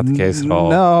 No, that's not the case at all.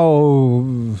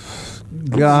 No.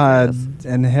 God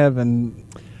and heaven.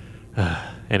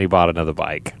 And he bought another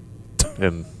bike.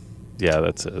 And yeah,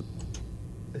 that's it.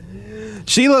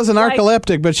 Sheila's an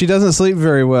narcoleptic, but she doesn't sleep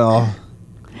very well.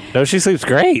 No, she sleeps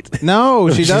great. No,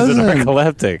 she doesn't. She's a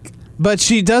narcoleptic. But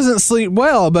she doesn't sleep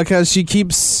well because she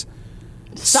keeps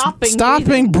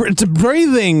stopping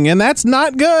breathing, and that's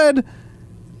not good.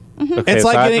 Okay, It's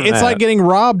aside from that, like getting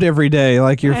robbed every day,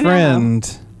 like your I know.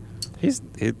 friend.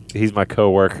 He's my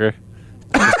coworker.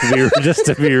 Just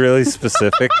to be really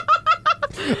specific.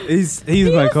 He's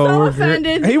my coworker. So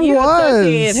offended He you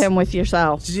associated was. him with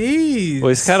yourself. Jeez. Well,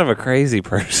 he's kind of a crazy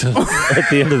person at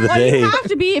the end of the Well, day. you have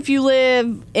to be if you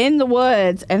live in the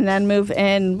woods and then move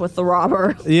in with the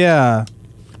robber. Yeah.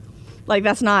 Like,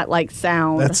 that's not like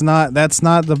sound. That's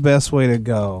not the best way to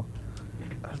go.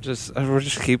 I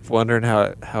just keep wondering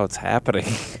how it's happening.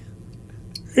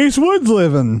 Eastwood's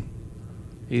living.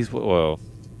 Well.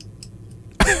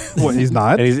 What, he's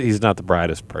not? And he's not the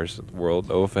brightest person in the world,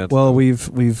 no offense. Well, we've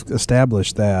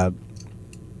established that.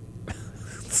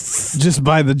 Just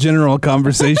by the general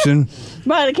conversation.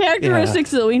 By the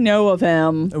characteristics that we know of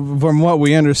him. From what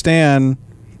we understand,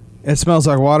 it smells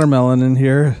like watermelon in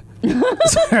here.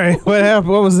 Sorry, what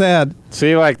happened? What was that?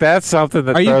 See, like, that's something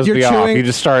that throws me off. You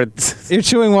just started... You're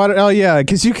chewing water... Oh, yeah,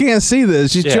 because you can't see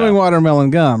this. She's chewing watermelon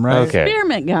gum, right? Okay.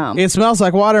 Spearmint gum. It smells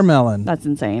like watermelon. That's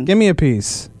insane. Give me a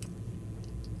piece.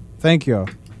 Thank you.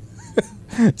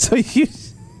 So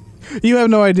you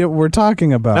have no idea what we're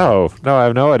talking about. No, I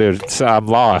have no idea. I'm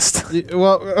lost.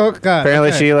 Well, oh, God.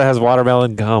 Apparently Sheila has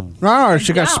watermelon gum. No,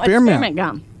 she got spearmint. Spearmint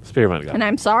gum. Spearmint gum. And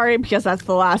I'm sorry because that's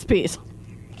the last piece.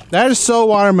 That is so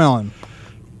watermelon.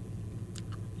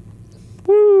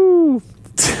 Woo!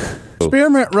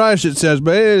 Spearmint Rush, it says,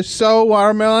 but it is so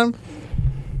watermelon.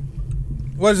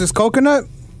 What is this, coconut?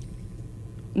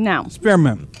 No.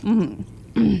 Spearmint.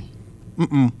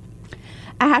 Mm-mm.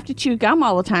 I have to chew gum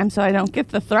all the time so I don't get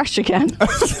the thrush again.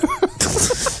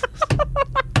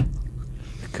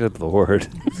 Good Lord.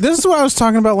 This is what I was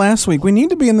talking about last week. We need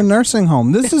to be in the nursing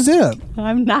home. This is it.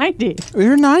 I'm 90.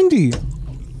 You're 90.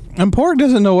 And Pork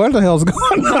doesn't know what the hell's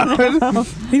going on.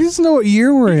 He doesn't know what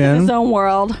year we're in. His own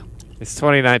world. It's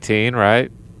 2019, right?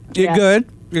 You're good.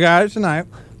 You got it tonight.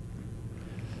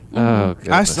 Oh,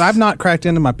 goodness. I've not cracked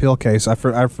into my pill case. I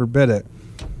forbid it.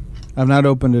 I've not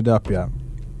opened it up yet.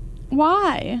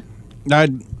 Why?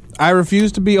 I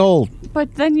refuse to be old.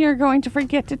 But then you're going to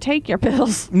forget to take your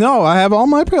pills. No, I have all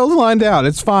my pills lined out.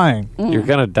 It's fine. You're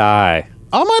going to die.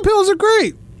 All my pills are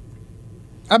great.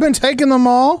 I've been taking them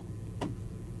all.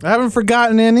 I haven't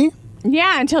forgotten any.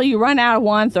 Yeah, until you run out of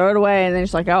one, throw it away, and then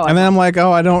it's like, oh. And then I'm like,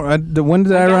 oh, when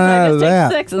did I run out of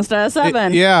that? 6 instead of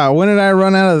 7. Yeah, when did I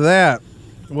run out of that?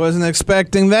 Wasn't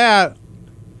expecting that.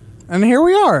 And here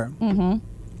we are. Mm-hmm.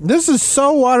 This is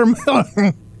so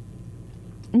watermelon.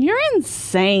 You're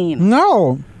insane.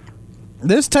 No.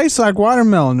 This tastes like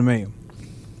watermelon to me.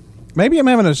 Maybe I'm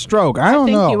having a stroke. I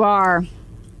don't know. I think you are.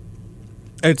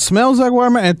 It smells like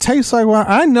watermelon. It tastes like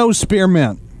watermelon. I know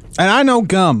spearmint. And I know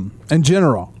gum in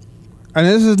general. And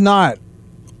this is not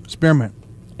spearmint.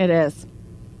 It is.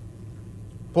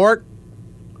 Pork?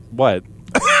 What?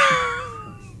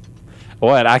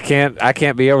 What? I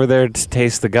can't be over there to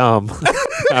taste the gum.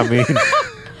 I mean,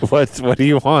 what do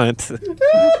you want?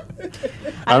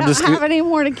 I don't have any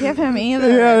more to give him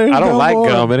either. Yeah, I don't like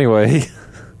gum anyway.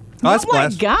 That's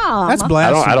gum. That's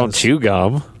blasphemous. I don't chew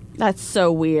gum. That's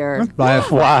so weird.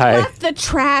 Why? Left the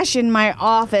trash in my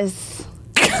office.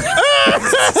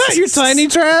 Your tiny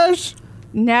trash?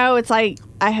 No, it's like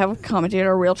I have accommodated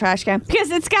a real trash can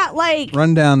because it's got like.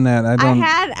 Run down that.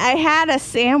 I had a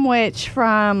sandwich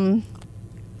from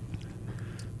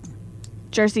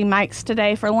Jersey Mike's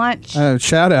today for lunch.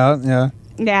 Shout out, yeah.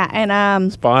 Yeah,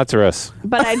 and sponsor us.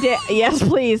 But I did. Yes,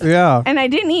 please. Yeah. And I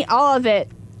didn't eat all of it.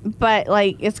 But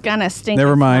like it's gonna stink.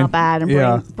 Never mind. Smell bad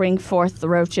and bring forth the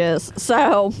roaches.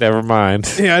 So never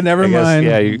mind. Yeah, never mind.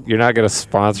 Yeah, you're not gonna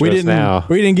sponsor us now.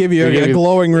 We didn't give you a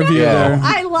glowing review there.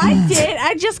 I liked it.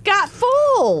 I just got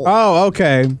full. Oh,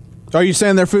 okay. Are you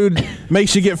saying their food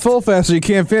makes you get full faster? You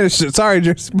can't finish it. Sorry,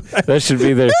 Jersey. That should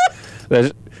be their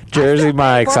Jersey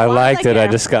Mike's. I liked it. I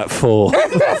just got full.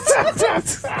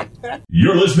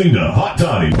 You're listening to Hot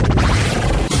Toddy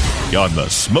on the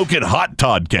Smokin Hot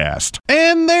Toddcast.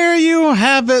 And there you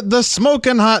have it, the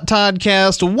Smokin Hot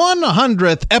Toddcast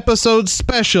 100th episode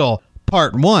special,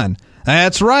 part 1.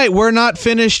 That's right, we're not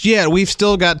finished yet. We've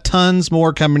still got tons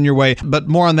more coming your way, but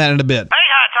more on that in a bit. Hey,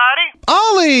 Hot Toddy.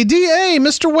 Ollie, D.A.,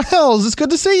 Mr. Wells, it's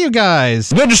good to see you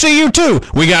guys. Good to see you too.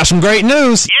 We got some great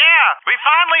news. Yeah, we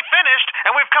finally finished,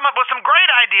 and we've come up with some great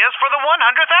ideas for the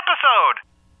 100th episode.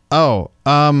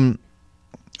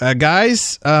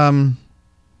 Guys,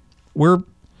 we're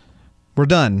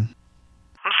done.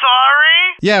 I'm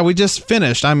sorry? Yeah, we just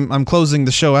finished. I'm closing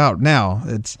the show out now.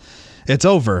 It's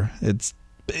over. It's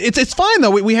fine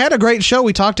though. We had a great show.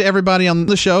 We talked to everybody on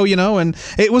the show, and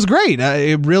it was great.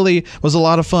 It really was a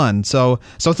lot of fun. So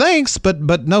thanks,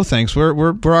 but no thanks.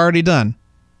 We're already done.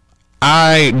 All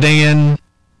right, Dan.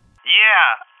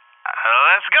 Yeah,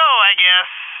 let's go, I guess.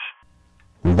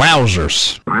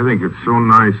 Wowzers. I think it's so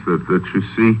nice that you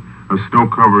see a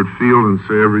snow-covered field and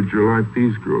say every July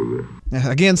peas grow there.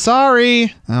 Again,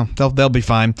 sorry. Oh, they'll be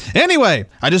fine. Anyway,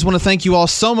 I just want to thank you all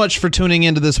so much for tuning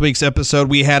into this week's episode.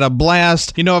 We had a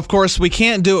blast. You know, of course, we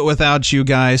can't do it without you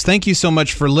guys. Thank you so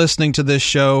much for listening to this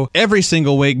show every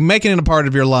single week, making it a part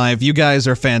of your life. You guys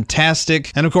are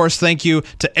fantastic. And of course, thank you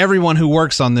to everyone who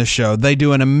works on this show. They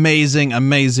do an amazing,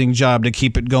 amazing job to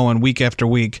keep it going week after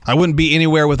week. I wouldn't be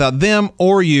anywhere without them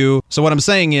or you. So what I'm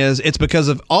saying is, it's because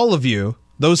of all of you,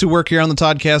 those who work here on the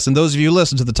Toddcast and those of you who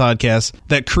listen to the Toddcast,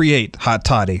 that create Hot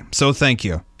Toddy. So thank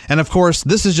you. And of course,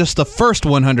 this is just the first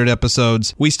 100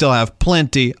 episodes. We still have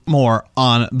plenty more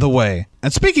on the way.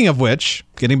 And speaking of which,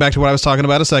 getting back to what I was talking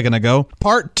about a second ago,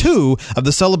 part 2 of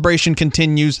the celebration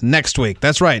continues next week.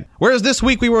 That's right. Whereas this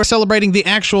week we were celebrating the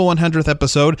actual 100th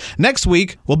episode, next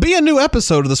week will be a new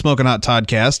episode of the Smokin Hot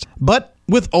Toddcast, but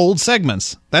with old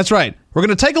segments. That's right. We're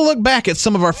going to take a look back at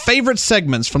some of our favorite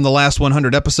segments from the last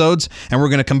 100 episodes, and we're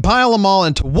going to compile them all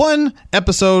into one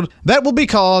episode that will be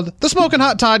called the Smokin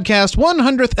Hot Toddcast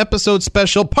 100th Episode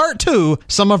Special Part 2,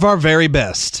 Some of Our Very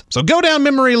Best. So go down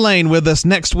memory lane with us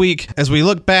next week as we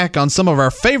look back on some of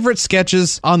our favorite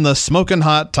sketches on the Smokin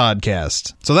Hot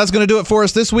Toddcast. So that's going to do it for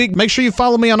us this week. Make sure you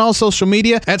follow me on all social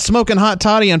media at Smokin Hot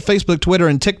Toddy on Facebook, Twitter,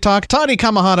 and TikTok, Toddy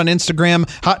Hot on Instagram,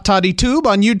 Hot Toddy Tube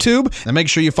on YouTube, and make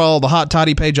sure you follow the Hot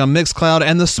Toddy page on Mixcloud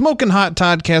and the Smokin Hot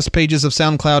Toddcast pages of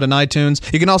SoundCloud and iTunes.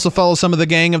 You can also follow some of the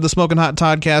gang of the Smokin Hot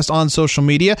Toddcast on social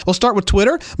media. We'll start with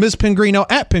Twitter, Ms. Pingrino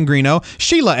at Pingrino,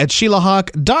 Sheila at Sheila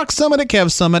Hawk, Doc Summit at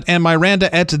Kev Summit, and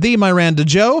Miranda at The Miranda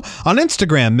Joe. On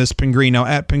Instagram, Ms. Pingrino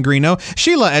at Pingrino,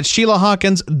 Sheila at Sheila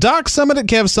Hawkins, Doc Summit at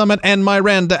Kev Summit, and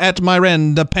Miranda at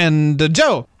Miranda Panda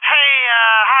Joe. Hey,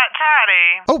 Hot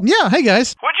Toddy. Oh, yeah. Hey,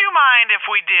 guys. Would you mind if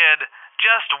we did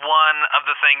just one of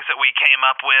the things that we came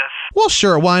up with? Well,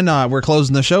 sure, why not? We're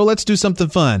closing the show. Let's do something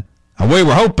fun. We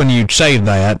were hoping you'd say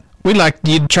that. We'd like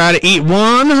you'd try to eat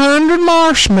 100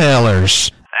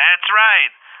 marshmallows. That's right.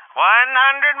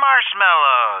 100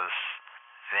 marshmallows.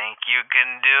 Think you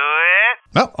can do it?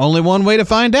 Well, only one way to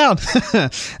find out.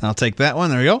 I'll take that one.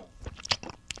 There we go.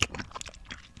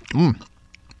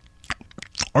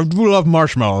 I do love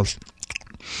marshmallows.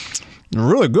 They're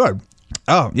really good.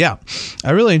 Oh, yeah.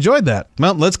 I really enjoyed that.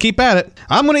 Well, let's keep at it.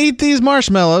 I'm going to eat these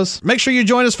marshmallows. Make sure you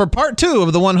join us for part 2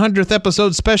 of the 100th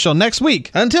episode special next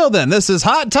week. Until then, this is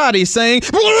Hot Toddy saying...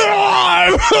 Gotcha!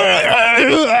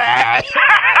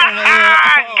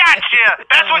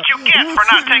 That's what you get for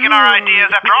not taking our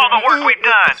ideas after all the work we've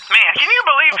done. Man, can you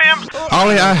believe him?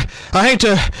 Ollie, I hate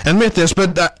to admit this,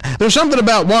 but there's something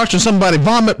about watching somebody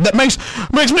vomit that makes me...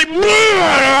 Oh,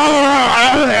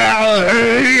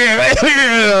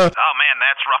 man,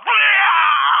 that's rough.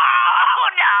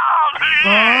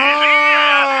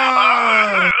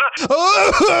 Oh,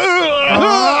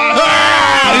 no!